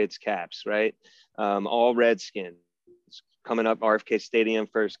tickets, Caps, right? All Redskins. Coming up, RFK Stadium,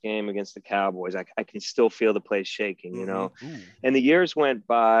 first game against the Cowboys. I can still feel the place shaking, you know. Ooh. And the years went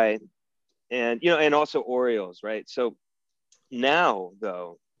by. And, you know, and also Orioles, right? So now,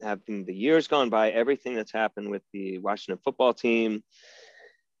 though, having the years gone by, everything that's happened with the Washington football team,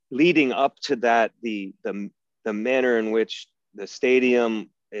 leading up to that, the manner in which the stadium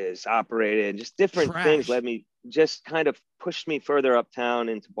is operated, just different things led me, just kind of pushed me further uptown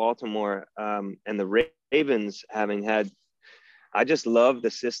into Baltimore. And the Ravens having had, I just love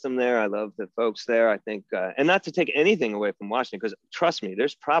the system there. I love the folks there. I think, and not to take anything away from Washington, because trust me,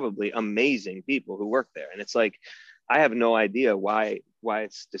 there's probably amazing people who work there. And it's like, I have no idea why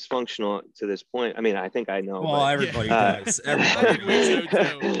it's dysfunctional to this point. I mean, I think I know. Well, but, everybody does. Everybody.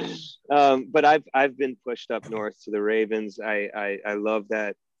 But I've been pushed up north to the Ravens. I love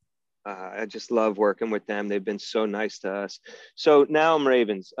that. I just love working with them. They've been so nice to us. So now I'm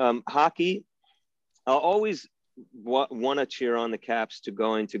Ravens. Hockey, I'll always want to cheer on the Caps to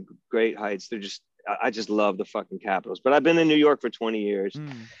going to great heights. I just love the fucking Capitals. But I've been in New York for 20 years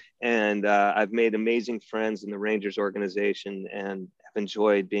and I've made amazing friends in the Rangers organization and have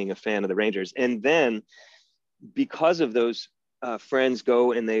enjoyed being a fan of the Rangers. And then because of those friends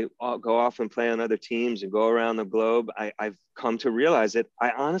they all go off and play on other teams and go around the globe, I've come to realize that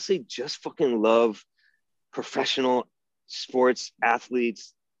I honestly just fucking love professional sports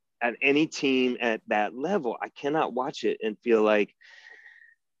athletes at any team at that level. I cannot watch it and feel like,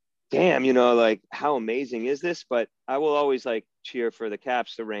 damn, like how amazing is this? But I will always like cheer for the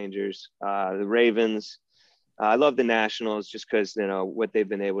Caps, the Rangers, the Ravens. I love the Nationals just because, what they've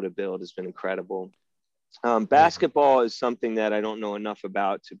been able to build has been incredible. Basketball is something that I don't know enough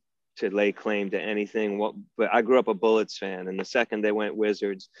about to lay claim to anything. But I grew up a Bullets fan, and the second they went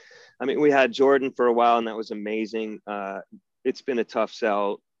Wizards, I mean, we had Jordan for a while, and that was amazing. It's been a tough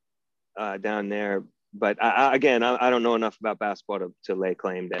sell down there, but I don't know enough about basketball to lay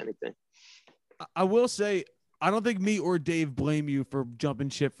claim to anything. I will say, I don't think me or Dave blame you for jumping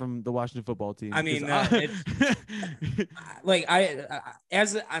ship from the Washington football team. I mean,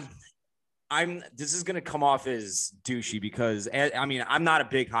 this is gonna come off as douchey because I'm not a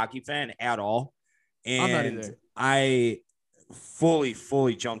big hockey fan at all, and I'm not either. I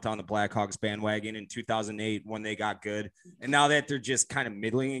fully jumped on the Blackhawks bandwagon in 2008 when they got good, and now that they're just kind of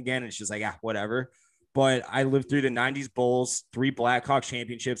middling again, it's just like whatever. But I lived through the 90s Bulls, 3 Blackhawks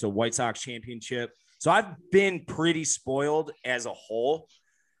championships, a White Sox championship. So I've been pretty spoiled as a whole,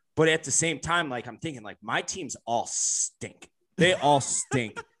 but at the same time, like I'm thinking like my teams all stink. They all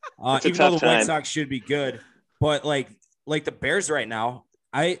stink. Even though the White Sox should be good, but like the Bears right now,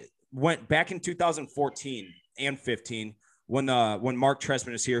 I went back in 2014 and 15 when Mark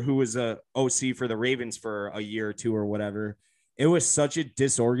Trestman was here, who was a OC for the Ravens for a year or two or whatever. It was such a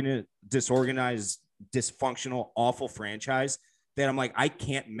disorganized, dysfunctional, awful franchise that I'm like, I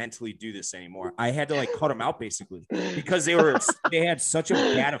can't mentally do this anymore. I had to like cut them out basically because they had such a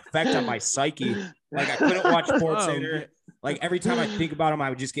bad effect on my psyche. Like I couldn't watch Sports Center. Like every time I think about them, I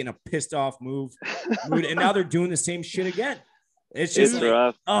would just get in a pissed off mood. And now they're doing the same shit again. It's just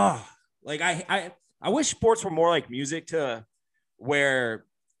like, rough. Like I wish sports were more like music to where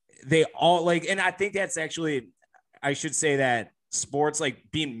they all like, and I think that's actually, I should say that sports,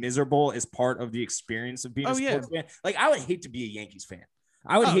 like being miserable is part of the experience of being a sports fan. Like I would hate to be a Yankees fan.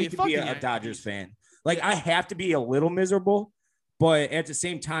 I would hate to be a Dodgers fan. Like I have to be a little miserable, but at the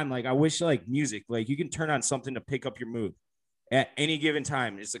same time, like I wish like music, like you can turn on something to pick up your mood at any given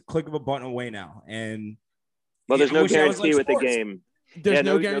time. It's a click of a button away now. And there's no guarantee with sports. the game. There's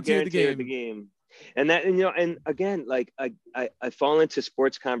no guarantee with the game. And that, and again, like I fall into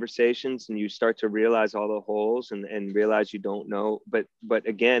sports conversations and you start to realize all the holes and realize you don't know. But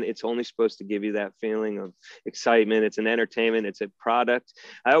again, it's only supposed to give you that feeling of excitement. It's an entertainment. It's a product.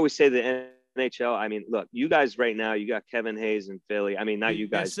 I always say the NHL. I mean, look, you guys right now, you got Kevin Hayes in Philly. I mean, not you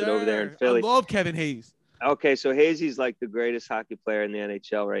guys, but over there in Philly. I love Kevin Hayes. Okay, so Hazy's like the greatest hockey player in the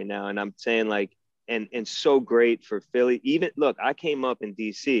NHL right now. And I'm saying like, and so great for Philly. Even look, I came up in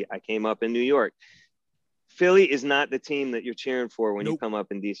DC. I came up in New York. Philly is not the team that you're cheering for when you come up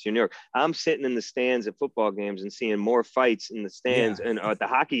in DC, New York. I'm sitting in the stands at football games and seeing more fights in the stands and at the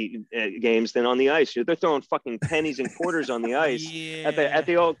hockey games than on the ice. They're throwing fucking pennies and quarters on the ice at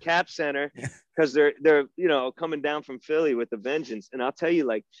the old Cap Center because they're coming down from Philly with a vengeance. And I'll tell you,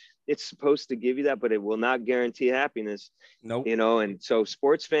 like, it's supposed to give you that, but it will not guarantee happiness. Nope. And so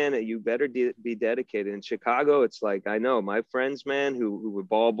sports fan, you better be dedicated. In Chicago, it's like, I know my friends, man, who were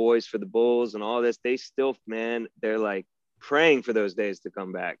ball boys for the Bulls and all this, they still, man, they're like praying for those days to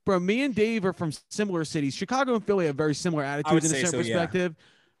come back. Bro, me and Dave are from similar cities. Chicago and Philly have very similar attitudes in a certain perspective.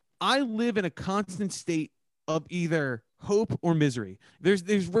 Yeah. I live in a constant state of either hope or misery.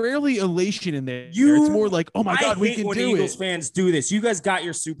 There's rarely elation in there. It's more like, oh my God, we can do it. Eagles fans do this. You guys got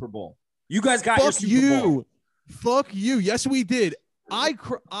your Super Bowl. You guys got your Super Bowl. Fuck you. Yes, we did. I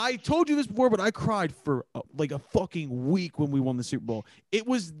told you this before, but I cried for like a fucking week when we won the Super Bowl. It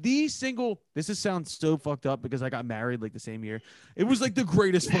was the single. This sounds so fucked up because I got married like the same year. It was like the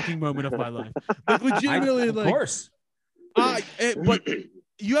greatest fucking moment of my life. Like legitimately, of course. But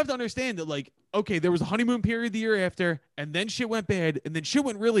you have to understand that, like, okay, there was a honeymoon period the year after, and then shit went bad, and then shit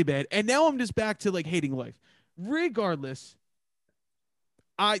went really bad, and now I'm just back to like hating life. Regardless,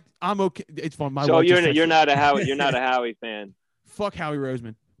 I'm okay. It's fun. My so you're not a Howie fan. Fuck Howie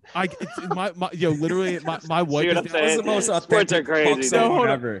Roseman. Literally my wife. That was the most sports are crazy. So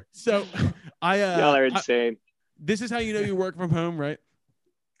ever. So y'all are insane. This is how you know you work from home, right?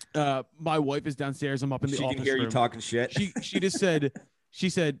 My wife is downstairs. I'm up in the office. She can hear you talking shit. She just said. She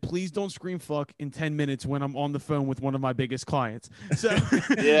said, please don't scream fuck in 10 minutes when I'm on the phone with one of my biggest clients. So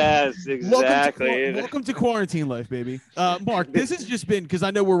yes, exactly. Welcome to quarantine life, baby. Mark, this has just been, because I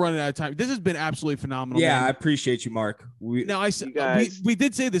know we're running out of time. This has been absolutely phenomenal. Yeah, man. I appreciate you, Mark. We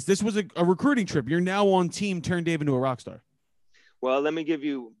did say this. This was a recruiting trip. You're now on team Turn Dave into a rock star. Well, let me give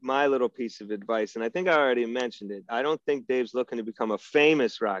you my little piece of advice. And I think I already mentioned it. I don't think Dave's looking to become a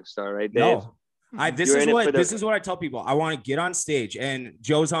famous rock star, right, Dave? No. This You're in it for is what I tell people. I want to get on stage, and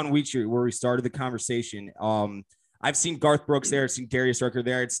Joe's on Wheat Street where we started the conversation. I've seen Garth Brooks there. I've seen Darius Rucker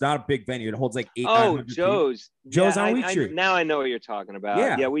there. It's not a big venue. It holds like 800 Joe's on Wheat Street. Now I know what you're talking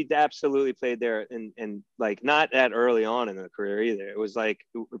about. Yeah. We absolutely played there, and like not that early on in the career either. It was like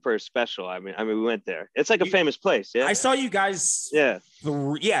for a special. I mean, we went there. It's like a famous place. Yeah, I saw you guys. Yeah,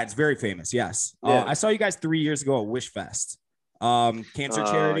 it's very famous. Yes, yeah. I saw you guys 3 years ago at Wish Fest, cancer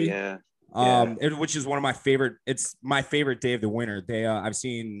charity. Yeah. Which is one of my favorite. It's my favorite day of the winter. I've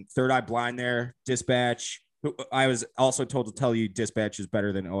seen Third Eye Blind there, Dispatch. I was also told to tell you Dispatch is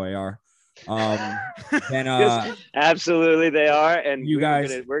better than OAR. Absolutely they are, and you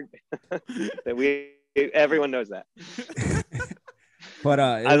guys, everyone knows that. But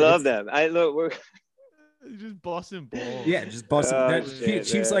I love them. We're just busting balls. Yeah, just busting. Shit,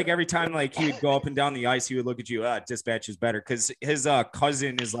 seems like every time like he would go up and down the ice, he would look at you. Dispatch is better because his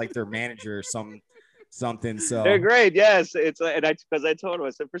cousin is like their manager or something. So they're great. Yes, it's like, and because I told him,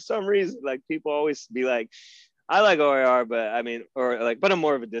 I said for some reason like people always be like, I like OAR, but I mean, or like, but I'm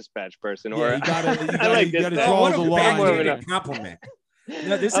more of a Dispatch person. Or Yeah, you gotta, I like you gotta Dispatch. draw what the a line. backhanded compliment.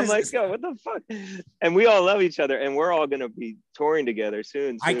 No, I'm like, yo, what the fuck? And we all love each other, and we're all gonna be touring together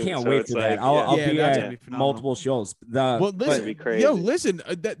soon. I can't so wait it's for like, that. I'll Yeah, be that's at gonna be phenomenal. multiple shows. Well, listen, be crazy. yo, listen,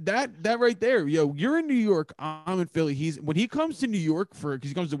 that right there, yo, you're in New York, I'm in Philly. When he comes to New York because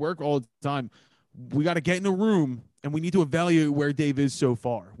he comes to work all the time, we got to get in a room and we need to evaluate where Dave is so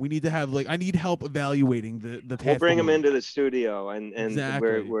far. We need to have I need help evaluating the path. We'll bring him forward. into the studio and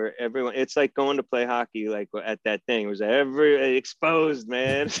Exactly. where everyone. It's like going to play hockey. Like at that thing, it was exposed,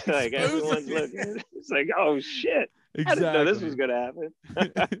 man. Like everyone's looking. It's like, oh shit! Exactly. I didn't know this was gonna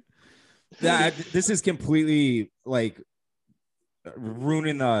happen. This is completely like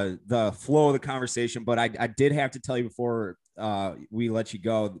ruining the flow of the conversation, but I did have to tell you before we let you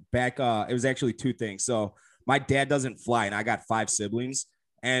go back. It was actually two things. So my dad doesn't fly, and I got 5 siblings,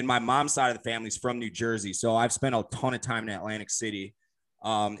 and my mom's side of the family's from New Jersey. So I've spent a ton of time in Atlantic City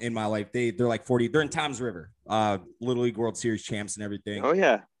in my life. They're like 40. They're in Tom's River, Little League World Series champs and everything. Oh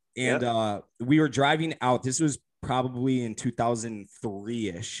yeah. And we were driving out. This was probably in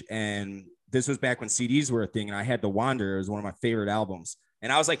 2003-ish, and this was back when CDs were a thing, and I had The Wanderer. It was one of my favorite albums,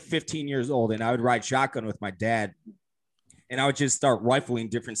 and I was like 15 years old, and I would ride shotgun with my dad, and I would just start rifling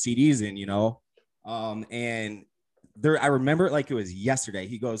different CDs in, and there, I remember it like it was yesterday.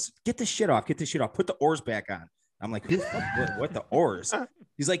 He goes, get this shit off, put the oars back on. I'm like, what the oars?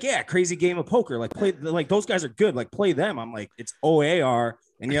 He's like, yeah, crazy game of poker. Like play, like those guys are good. Like play them. I'm like, it's OAR,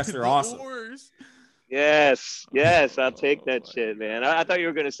 and yes, they're awesome. Yes, I'll take that shit, man. I thought you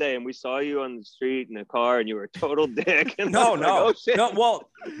were gonna say, and we saw you on the street in a car, and you were a total dick. And No. oh, shit. No.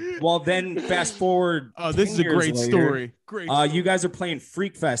 Well, then fast forward. Oh, this is a 10 years great later, story. Great. Story. You guys are playing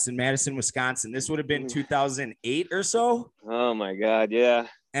Freak Fest in Madison, Wisconsin. This would have been 2008 or so. Oh my God, yeah.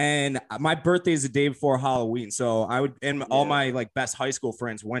 And my birthday is the day before Halloween. So all my like best high school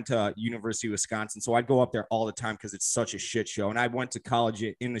friends went to University of Wisconsin. So I'd go up there all the time because it's such a shit show. And I went to college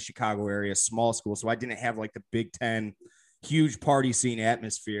in the Chicago area, small school. So I didn't have like the Big Ten, huge party scene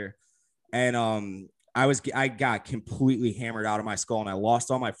atmosphere. And I got completely hammered out of my skull, and I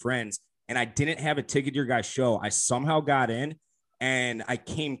lost all my friends, and I didn't have a ticket to your guys' show. I somehow got in, and I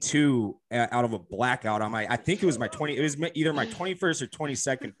came to out of a blackout on I think it was either my 21st or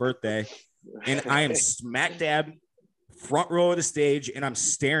 22nd birthday. And I am smack dab front row of the stage, and I'm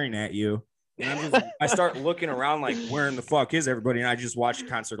staring at you. And I start looking around like, where in the fuck is everybody? And I just watched the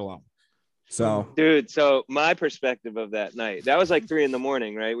concert alone. So, dude, so my perspective of that night, that was like 3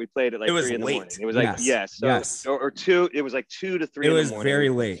 a.m, right? We played at like 3 a.m. It was like, yes. Or 2, it was like 2 to 3 it in was the morning. very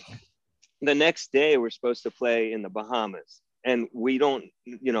late. The next day we're supposed to play in the Bahamas. And we don't,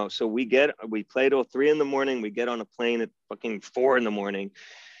 so we play till 3 a.m. We get on a plane at fucking 4 a.m.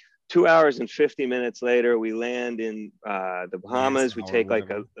 2 hours and 50 minutes later, we land in the Bahamas. We take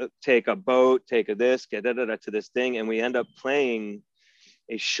take a boat, take a this, get to this thing, and we end up playing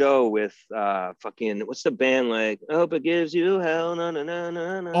a show with what's the band like? Hope It Gives You Hell.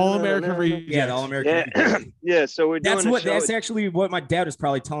 All American Rejects. Yeah, All American. Yeah. Yeah. So we're doing that's actually what my dad was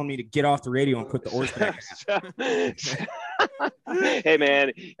probably telling me to get off the radio and put the oars back. Hey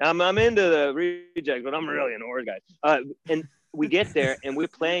man, I'm into the Rejects, but I'm really an oars guy. And we get there and we're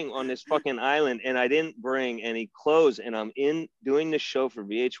playing on this fucking island, and I didn't bring any clothes, and I'm doing this show for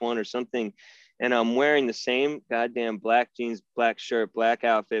VH1 or something. And I'm wearing the same goddamn black jeans, black shirt, black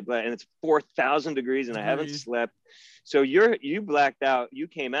outfit, and it's 4,000 degrees, and I haven't slept. So you blacked out. You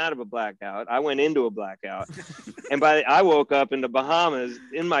came out of a blackout. I went into a blackout, and I woke up in the Bahamas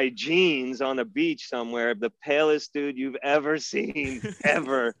in my jeans on a beach somewhere, the palest dude you've ever seen,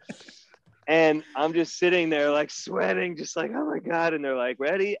 ever. And I'm just sitting there like sweating, just like, oh my God. And they're like,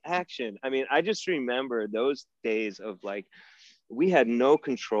 ready, action. I mean, I just remember those days of like, we had no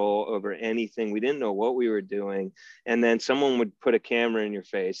control over anything. We didn't know what we were doing. And then someone would put a camera in your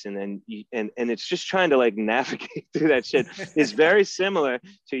face, and then and it's just trying to like navigate through that shit. It's very similar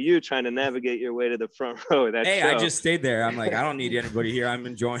to you trying to navigate your way to the front row of that Hey, show. I just stayed there. I'm like, I don't need anybody here. I'm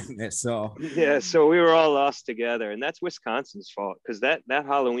enjoying this. So Yeah, so we were all lost together, and that's Wisconsin's fault, because that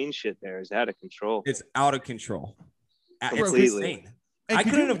Halloween shit there is out of control. it's out of control. It's Completely. insane. And I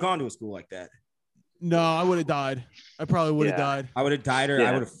could couldn't you- have gone to a school like that. No, I would have died. I probably would have Yeah. died. I would have died, or I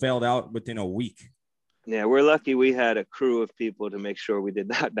Yeah. would have failed out within a week. Yeah, we're lucky we had a crew of people to make sure we did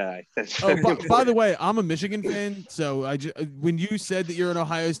not die. That's Oh, very by the important. way, I'm a Michigan fan, so when you said that you're an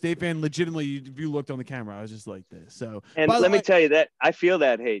Ohio State fan, legitimately, you looked on the camera, I was just like this. So, And by the let me way- tell you that I feel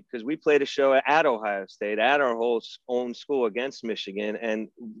that hate, because we played a show at Ohio State at our whole own school against Michigan, and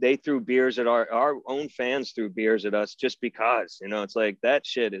they threw beers at our own fans threw beers at us just because, it's like that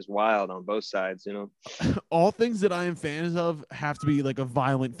shit is wild on both sides, all things that I am fans of have to be like a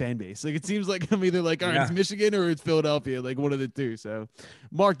violent fan base. Like it seems like I'm either like, all right, Yeah. it's Michigan or it's Philadelphia, like one of the two. So,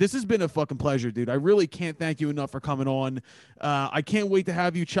 Mark, this has been a fucking pleasure, dude. I really can't thank you enough for coming on. I can't wait to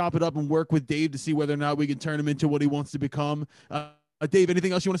have you chop it up and work with Dave to see whether or not we can turn him into what he wants to become. Dave,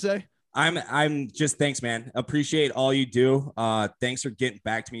 anything else you want to say? I'm just thanks, man. Appreciate all you do. Thanks for getting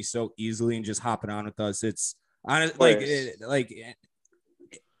back to me so easily and just hopping on with us. It's honest,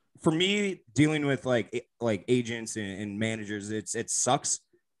 for me, dealing with like agents and managers, it sucks.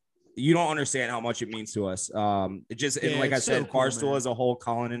 You don't understand how much it means to us. It just, and Yeah, like I it's so said, cool, Barstool man. as a whole,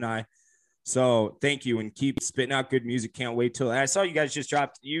 Colin and I. So thank you, and keep spitting out good music. Can't wait till I saw you guys just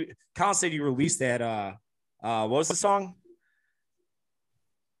dropped. Colin said you released that. What was the song?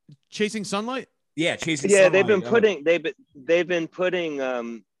 Chasing Sunlight? Yeah, Chasing Yeah, Sunlight. they've been putting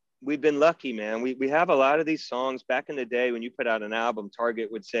we've been lucky, man. We have a lot of these songs. Back in the day when you put out an album,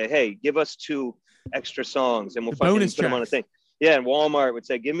 Target would say, hey, give us 2 extra songs and we'll The fucking bonus put them on a tracks. thing. Yeah, and Walmart would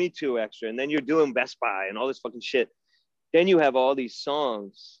say, give me 2 extra. And then you're doing Best Buy and all this fucking shit. Then you have all these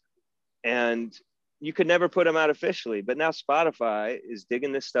songs and you could never put them out officially. But now Spotify is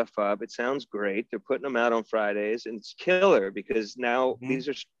digging this stuff up. It sounds great. They're putting them out on Fridays, and it's killer because now Mhm. these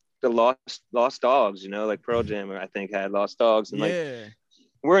are the lost dogs, like Pearl Jam, I think, had Lost Dogs. And like, Yeah.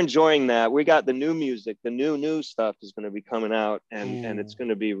 we're enjoying that. We got the new music, the new stuff is going to be coming out, and it's going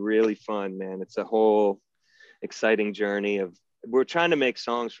to be really fun, man. It's a whole exciting journey of, we're trying to make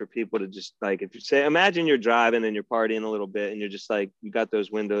songs for people to just like, if you say, imagine you're driving and you're partying a little bit and you're just like, you got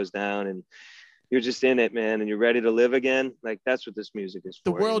those windows down and you're just in it, man, and you're ready to live again. Like, that's what this music is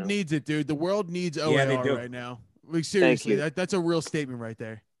The for. world needs it, dude. The world needs OAR they do. right now. Like seriously, you. that's a real statement right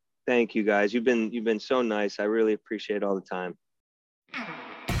there. Thank you, guys. You've been so nice. I really appreciate all the time.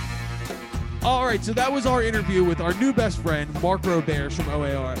 All right, so that was our interview with our new best friend, Mark Roberts from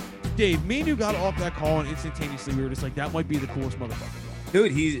OAR. Dave, me and you got off that call and instantaneously we were just like, that might be the coolest motherfucker.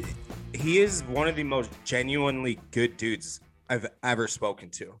 Dude, he is one of the most genuinely good dudes I've ever spoken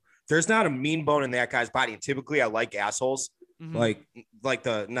to. There's not a mean bone in that guy's body. And typically I like assholes. Mhm. Like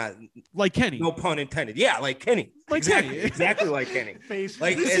the not Like Kenny. no pun intended. Yeah, like Kenny. Like exactly, Kenny. exactly like Kenny. Face.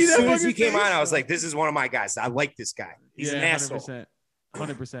 Like You as see that soon as he fucking came on, face? I was like, this is one of my guys. I like this guy. He's an asshole. 100%.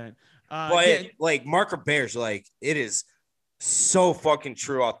 100%. But yeah, like Marco Bears, like it is so fucking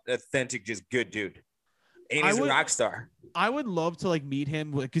true, authentic, just good dude. And I he's would- a rock star. I would love to like meet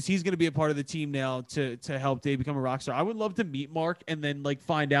him because he's going to be a part of the team now to help Dave become a rock star. I would love to meet Mark and then like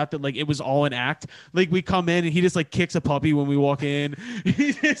find out that like it was all an act. Like we come in and he just like kicks a puppy when we walk in.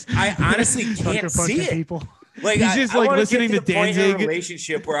 He just- I honestly Sucker can't see punching it. people. Like He's just, I like, wanna listening get to the point in a Danzig.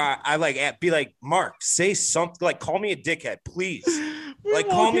 relationship where I like be like, Mark, say something, like call me a dickhead, please. we Like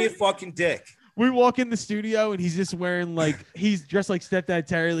walk call me a in- fucking dick. We walk in the studio and he's just wearing like he's dressed like Stepdad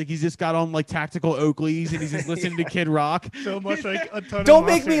Terry, like he's just got on like tactical Oakleys and he's just listening to Kid Rock. So much like a ton Don't of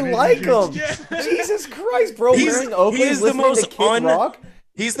make me monster like energy. him. Jesus Christ, bro. He's- Wearing Oakleys, he is the listening most to Kid Rock.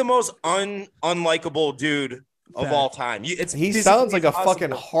 He's the most unlikable dude of Fact. all time. He He sounds like a physically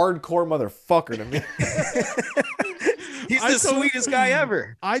fucking hardcore motherfucker to me. He's I the told- sweetest guy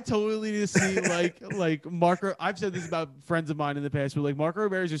ever. I totally need to see like Marco. I've said this about friends of mine in the past, but like Marco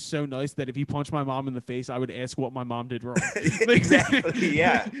Rivera is just so nice that if he punched my mom in the face, I would ask what my mom did wrong. Like, Exactly,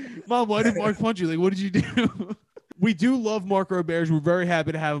 yeah. Mom, why did Mark punch you? Like, what did you do? We do love Mark Roberts. We're very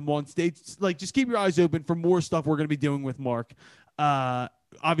happy to have him on stage. Like, just keep your eyes open for more stuff we're going to be doing with Mark.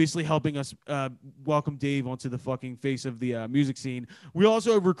 obviously helping us welcome Dave onto the fucking face of the music scene. We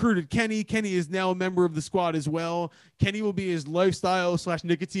also have recruited Kenny. Kenny is now a member of the squad as well. Kenny will be his lifestyle /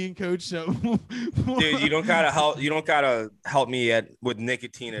 nicotine coach. So, Dude, you don't gotta help. You don't gotta help me with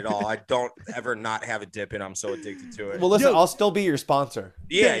nicotine at all. I don't ever not have a dip, and I'm so addicted to it. Well, listen, Yo. I'll still be your sponsor.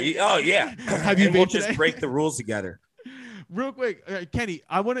 Yeah. Oh, yeah. Have you And we'll vaped just today? break the rules together. Real quick, Kenny,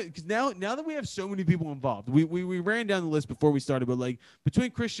 I want to, because now that we have so many people involved, we ran down the list before we started, but like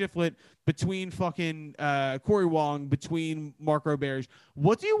between Chris Shiflett, between fucking Corey Wong, between Mark Roberge,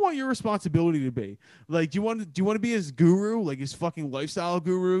 what do you want your responsibility to be? Like, do you want to be his guru, like his fucking lifestyle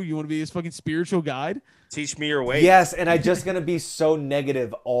guru? You want to be his fucking spiritual guide? Teach me your way. Yes, and I'm just gonna be so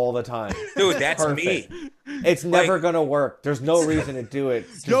negative all the time. Dude, that's Perfect. me. It's never gonna work. There's no reason to do it.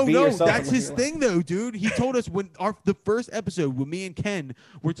 Just No, be no, yourself that's and his live your life. thing though, dude. He told us when the first episode when me and Ken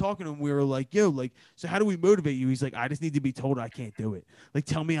were talking to him, we were like, "Yo, like, so how do we motivate you?" He's like, "I just need to be told I can't do it. Like,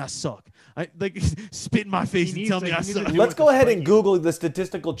 tell me I suck. I like spit in my face and needs tell to- me he I needs to suck." do Let's it go to ahead spite and you. Google the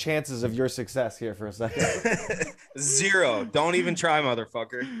statistical chances of your success here for a second. 0. Don't even try,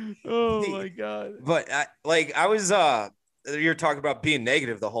 motherfucker. Oh my god. But I was you're talking about being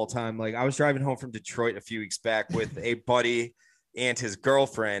negative the whole time. Like, I was driving home from Detroit a few weeks back with a buddy and his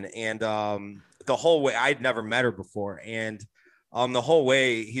girlfriend, and the whole way, I'd never met her before, and the whole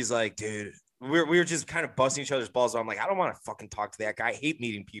way he's like, dude, we were just kind of busting each other's balls. I'm like, I don't want to fucking talk to that guy. I hate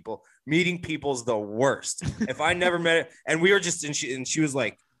meeting people. Meeting people's the worst. If I never met it, and we were just, and she was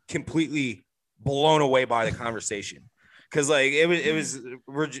like completely blown away by the conversation, because like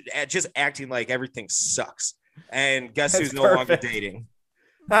we're just acting like everything sucks. And guess That's who's no longer perfect. dating?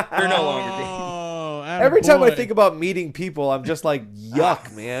 They're no longer dating. Oh, Every time I attaboy. think about meeting people, I'm just like,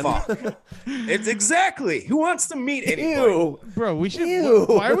 yuck, man. Fuck. It's exactly who wants to meet anybody. Ew. Bro, we should. Ew.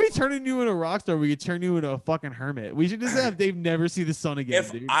 Why are we turning you into a rock star? We could turn you into a fucking hermit. We should just have Dave never see the sun again,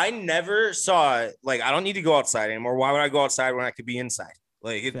 If dude. I never saw it, like, I don't need to go outside anymore. Why would I go outside when I could be inside?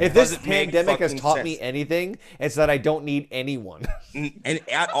 Like, it If this doesn't make pandemic has fucking taught sense. me anything, it's that I don't need anyone. And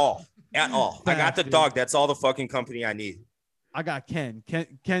at all. At all. I got Facts, the dude. dog. That's all the fucking company I need. I got Ken.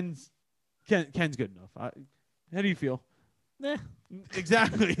 Ken's good enough. How do you feel? Nah,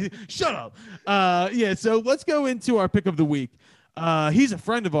 exactly. Shut up. Yeah. So let's go into our pick of the week. He's a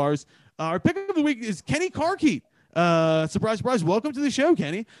friend of ours. Our pick of the week is Kenny Carkeet. Surprise, surprise. Welcome to the show,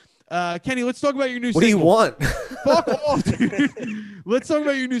 Kenny. Kenny, let's talk about your new What do single. you want? Fuck off, dude. Let's talk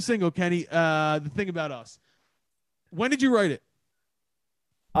about your new single, Kenny. The Thing About Us. When did you write it?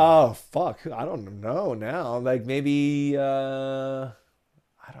 Oh, fuck. I don't know now. Like maybe, I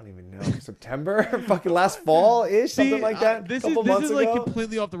don't even know. September? Fucking last fall-ish? Something See, like that? This Couple is months like ago?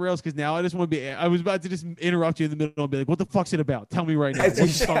 completely off the rails because now I just want to be. I was about to just interrupt you in the middle and be like, "What the fuck's it about? Tell me right now. As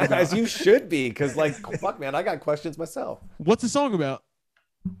What's the song about? as you should be, because like, fuck, man, I got questions myself. What's the song about?"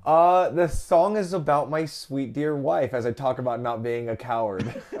 The song is about my sweet dear wife, as I talk about not being a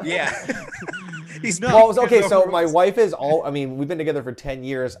coward. Yeah. He's Well, okay, so my wife is I mean, we've been together for 10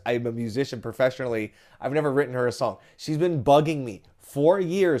 years. I'm a musician professionally. I've never written her a song. She's been bugging me 4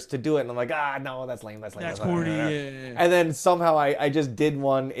 years to do it, and I'm like, no, that's lame. That's corny. Yeah. And then somehow I just did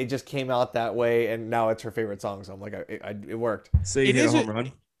one. It just came out that way, and now it's her favorite song. So I'm like, it worked. So you It hit a is home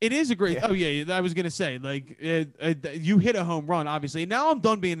run. It is a great. Oh yeah, I was gonna say like you hit a home run, obviously. Now I'm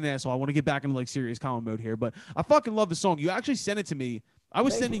done being an asshole. I want to get back into like serious Colin mode here, but I fucking love the song. You actually sent it to me. I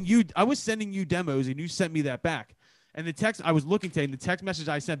was sending you demos, and you sent me that back. And the text I was looking to, and the text message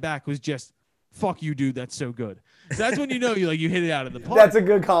I sent back was just, "Fuck you, dude. That's so good." So that's when you know you hit it out of the park. That's a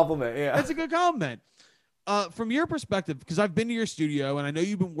good compliment. Yeah. That's a good compliment. From your perspective, because I've been to your studio and I know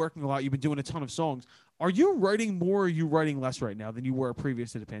you've been working a lot, you've been doing a ton of songs. Are you writing more or are you writing less right now than you were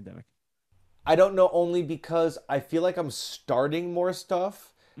previous to the pandemic? I don't know, only because I feel like I'm starting more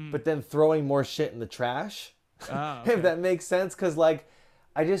stuff, but then throwing more shit in the trash. Ah, If that makes sense, because like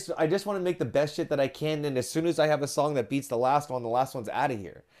I just want to make the best shit that I can, and as soon as I have a song that beats the last one's out of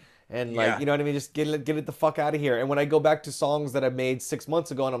here. And like, Yeah. you know what I mean? Just get it the fuck out of here. And when I go back to songs that I made 6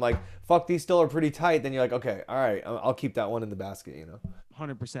 months ago and I'm like, fuck, these still are pretty tight, then you're like, okay, all right, I'll keep that one in the basket, you know?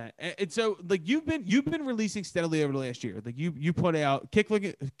 100%. And so like you've been releasing steadily over the last year. Like you put out kick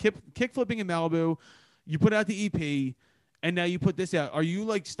flipping in Malibu, you put out the EP, and now you put this out. Are you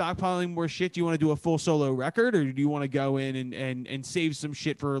like stockpiling more shit? Do you want to do a full solo record, or do you want to go in and save some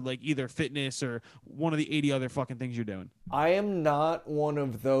shit for like either fitness or one of the 80 other fucking things you're doing? I am not one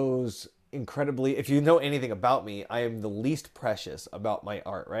of those incredibly, if you know anything about me, I am the least precious about my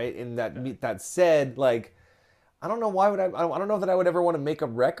art, right? And that said, like, I don't know why would I don't know that I would ever want to make a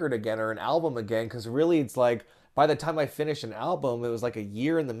record again or an album again, because really it's like by the time I finish an album, it was like a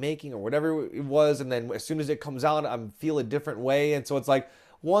year in the making or whatever it was. And then as soon as it comes out, I feel a different way. And so it's like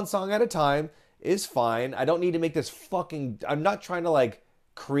one song at a time is fine. I don't need to make this I'm not trying to like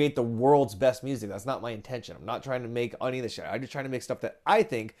create the world's best music. That's not my intention. I'm not trying to make any of this shit. I'm just trying to make stuff that I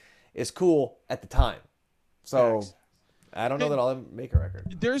think is cool at the time. So I don't know that I'll ever make a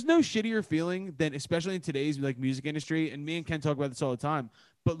record. There's no shittier feeling than, especially in today's like music industry, and me and Ken talk about this all the time,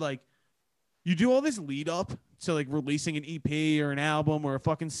 but like you do all this lead up to like releasing an EP or an album or a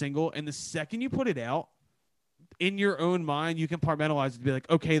fucking single, and the second you put it out, in your own mind, you compartmentalize it to be like,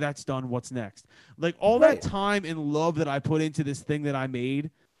 okay, that's done. What's next? Like all that time and love that I put into this thing that I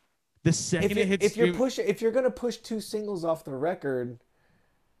made, the second it hits, if you're gonna push 2 singles off the record,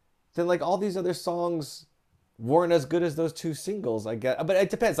 then like all these other songs weren't as good as those 2 singles, I guess. But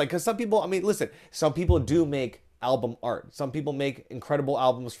it depends. Like, because some people, I mean, listen, some people do make album art. Some people make incredible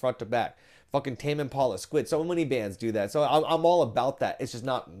albums front to back. Fucking Tame Impala, Squid. So many bands do that. So I'm all about that. It's just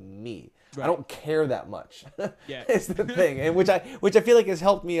not me. Right. I don't care that much. Yeah, it's the thing, and which I feel like has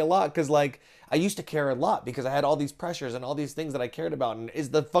helped me a lot, because like I used to care a lot because I had all these pressures and all these things that I cared about. And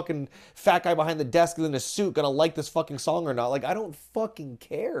is the fucking fat guy behind the desk in a suit gonna like this fucking song or not? Like, I don't fucking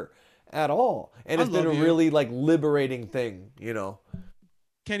care at all. And it's been a really like liberating thing, you know.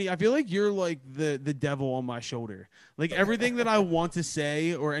 Kenny, I feel like you're like the devil on my shoulder. Like everything that I want to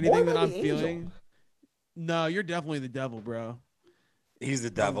say or anything that I'm feeling. No, you're definitely the devil, bro. He's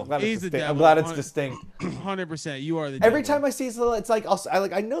the devil. He's the devil. I'm glad it's distinct. 100%. You are the devil. Every time I see it's like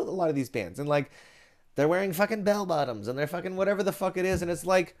I know a lot of these bands, and like they're wearing fucking bell bottoms and they're fucking whatever the fuck it is, and it's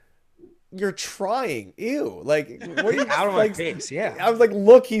like, you're trying. Ew. Like, what are you out of my face? Yeah. I was like,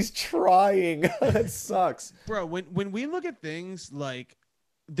 look, he's trying. That sucks. Bro, when we look at things like,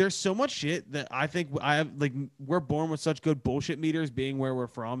 there's so much shit that I think I have, like, we're born with such good bullshit meters being where we're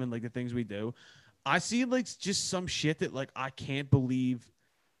from and like the things we do. I see like just some shit that like I can't believe,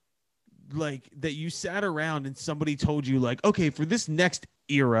 like that you sat around and somebody told you like, okay, for this next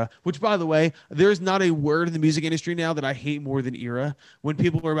era, which by the way, there's not a word in the music industry now that I hate more than era. When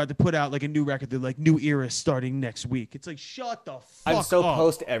people are about to put out like a new record, they're like, new era starting next week. It's like, shut the fuck up. I'm so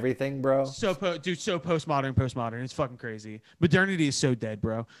post everything, bro. So postmodern. It's fucking crazy. Modernity is so dead,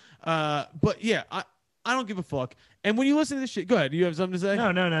 bro. But yeah, I don't give a fuck. And when you listen to this shit, go ahead. Do you have something to say?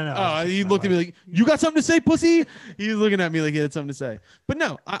 No. Oh, he looked at me like, you got something to say, pussy? He was looking at me like he had something to say. But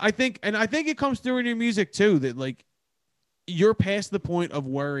no, I think it comes through in your music too, that like you're past the point of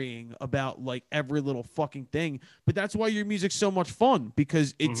worrying about like every little fucking thing. But that's why your music's so much fun,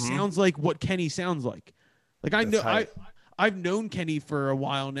 because it sounds like what Kenny sounds like. Like I've known Kenny for a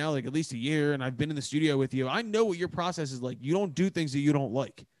while now, like at least a year, and I've been in the studio with you. I know what your process is like. You don't do things that you don't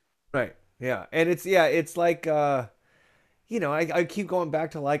like. Right. Yeah. And it's like, you know, I keep going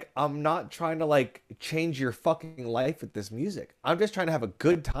back to like, I'm not trying to like change your fucking life with this music. I'm just trying to have a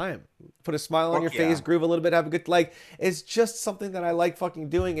good time, put a smile on your face, groove a little bit, have a good, like, it's just something that I like fucking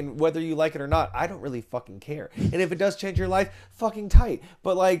doing. And whether you like it or not, I don't really fucking care. And if it does change your life, fucking tight.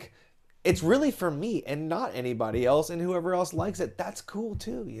 But like, it's really for me and not anybody else, and whoever else likes it, that's cool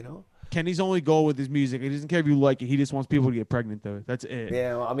too, you know? Kenny's only goal with his music, he doesn't care if you like it. He just wants people to get pregnant, though. That's it.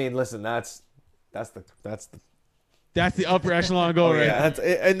 Yeah, well, I mean, listen, that's the upper echelon goal, right? Yeah, that's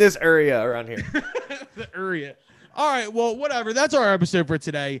in this area around here. The area. All right, well, whatever. That's our episode for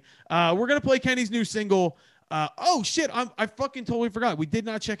today. We're gonna play Kenny's new single. Oh shit! I fucking totally forgot. We did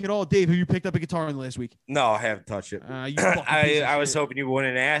not check it all. Dave, have you picked up a guitar in the last week? No, I haven't touched it. I was hoping you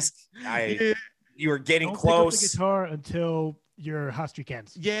wouldn't ask. You were getting close. Pick up the guitar until your hot streak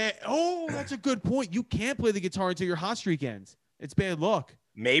ends. Yeah. Oh, that's a good point. You can't play the guitar until your hot streak ends. It's bad luck.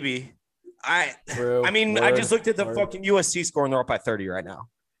 Maybe. I just looked at the fucking USC score and they're up by 30 right now.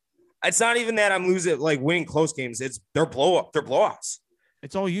 It's not even that I'm losing, like winning close games. It's they're blowouts.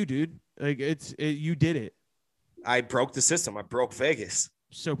 It's all you, dude. Like you did it. I broke the system. I broke Vegas.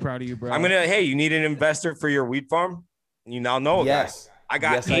 So proud of you, bro. Hey, you need an investor for your weed farm? You now know. Yes. I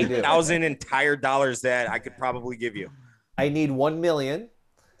got 8,000 entire dollars that I could probably give you. I need 1 million.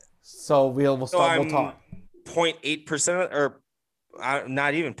 So we'll talk. 0.8% or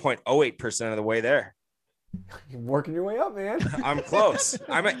not even 0.08% of the way there. You're working your way up, man. I'm close.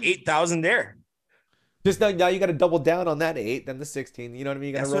 I'm at 8,000 there. Just now you got to double down on that 8, then the 16. You know what I mean?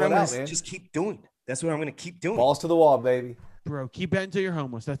 You got to roll it out, man. Just keep doing. That's what I'm going to keep doing. Balls to the wall, baby. Bro, keep betting until you're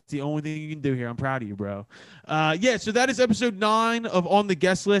homeless. That's the only thing you can do here. I'm proud of you, bro. Yeah, so that is episode 9 of On the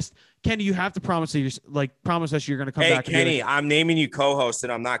Guest List. Kenny, you have to promise us you're going to come back. Hey, Kenny, I'm naming you co-host,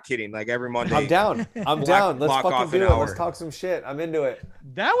 and I'm not kidding. Like every Monday. I'm down. Let's fucking do it. Let's talk some shit. I'm into it.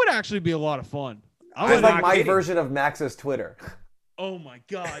 That would actually be a lot of fun. It's like my version of Max's Twitter. Oh my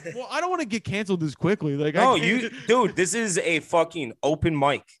God. Well, I don't want to get canceled this quickly. Like, No, dude, this is a fucking open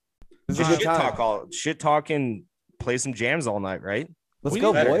mic. This is a Just good shit time. talk shit talk and play some jams all night, right? Let's We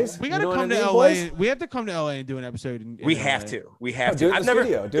go, need- boys. We You gotta know what come I to mean, LA. boys? We have to come to LA and do an episode. We in have LA. to. We have do it to. in I've the never,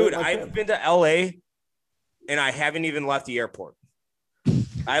 studio. Do it dude. in my I've crib. been to LA, and I haven't even left the airport.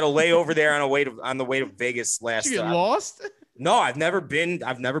 I had a layover there on the way to Vegas last. Did you get lost? No, I've never been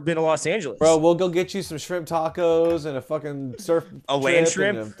to Los Angeles, Bro, we'll go get you some shrimp tacos and a fucking surf. A land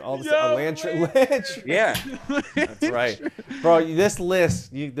trip and shrimp? all this, Yo, a land shrimp. Yeah, That's right, bro. This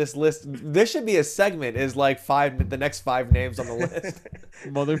should be a segment. Is like the next 5 names on the list.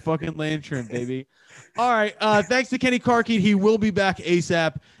 Motherfucking land shrimp, baby. All right. Thanks to Kenny Carkeet. He will be back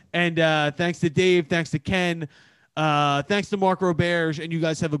ASAP. And thanks to Dave. Thanks to Ken. Thanks to Mark Roberge. And you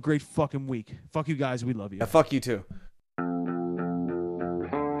guys have a great fucking week. Fuck you guys. We love you. Yeah, fuck you too.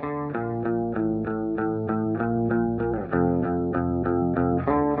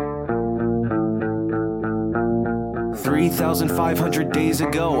 3,500 days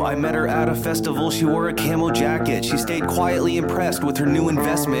ago, I met her at a festival. She wore a camo jacket. She stayed quietly impressed with her new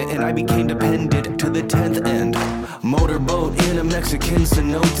investment, and I became dependent to the 10th end. Motorboat in a Mexican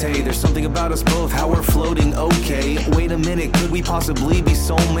cenote. There's something about us both, how we're floating. Okay, wait a minute, could we possibly be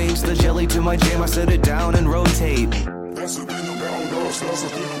soulmates? The jelly to my jam, I set it down and rotate. That's the thing about us. That's the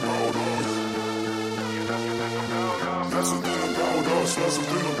thing about us. That's the thing about us. That's the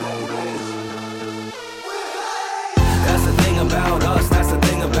thing about us. That's the thing about us, that's the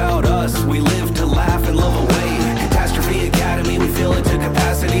thing about us. We live to laugh and love away. Catastrophe Academy, we fill it to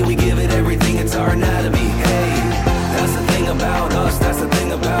capacity. We give it everything, it's our anatomy. Hey, that's the thing about us, that's the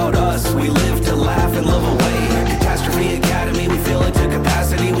thing about us. We live to laugh and love away. Catastrophe Academy, we fill it to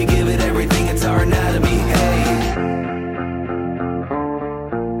capacity. We give it everything, it's our anatomy. Hey.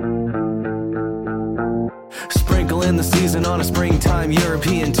 Sprinkling the season on a springtime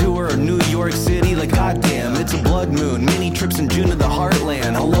European tour or New York City, like goddamn, it's a blood moon. Mini trips in June to the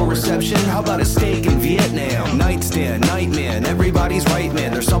heartland. Hello reception, how about a steak in Vietnam? Nightstand, nightman, everybody's right,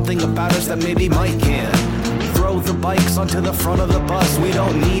 man. There's something about us that maybe Mike can. Throw the bikes onto the front of the bus, we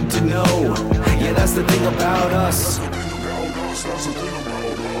don't need to know. Yeah, that's the thing about us. That's the thing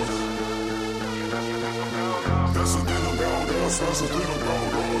about us. That's the thing about us. That's the thing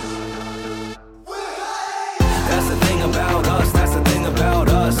about us. That's the thing about us, that's the thing about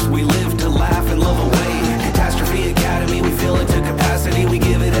us. We live to laugh and love away. Catastrophe Academy, we fill it to capacity. We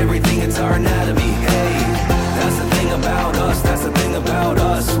give it everything, it's our anatomy. Hey, that's the thing about us, that's the thing about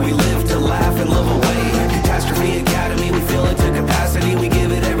us. We live to laugh and love away. Catastrophe Academy, we fill it to capacity. We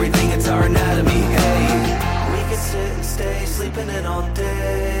give it everything, it's our anatomy. Hey, we can sit and stay, sleeping in all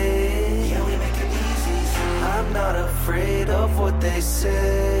day. Yeah, we make it easy. I'm not afraid of what they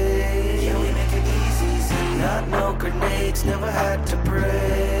say. Yeah, we make it easy. Not no grenades, never had to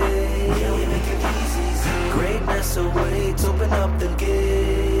pray. Yeah, we make it easy. Greatness awaits, open up the gates.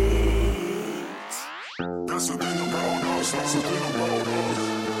 That's the thing about us. That's the thing about us.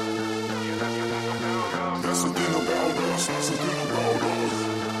 That's the thing about us. That's the thing about us.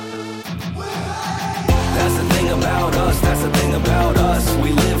 That's the thing about us, that's the thing about us.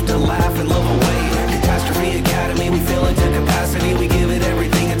 We live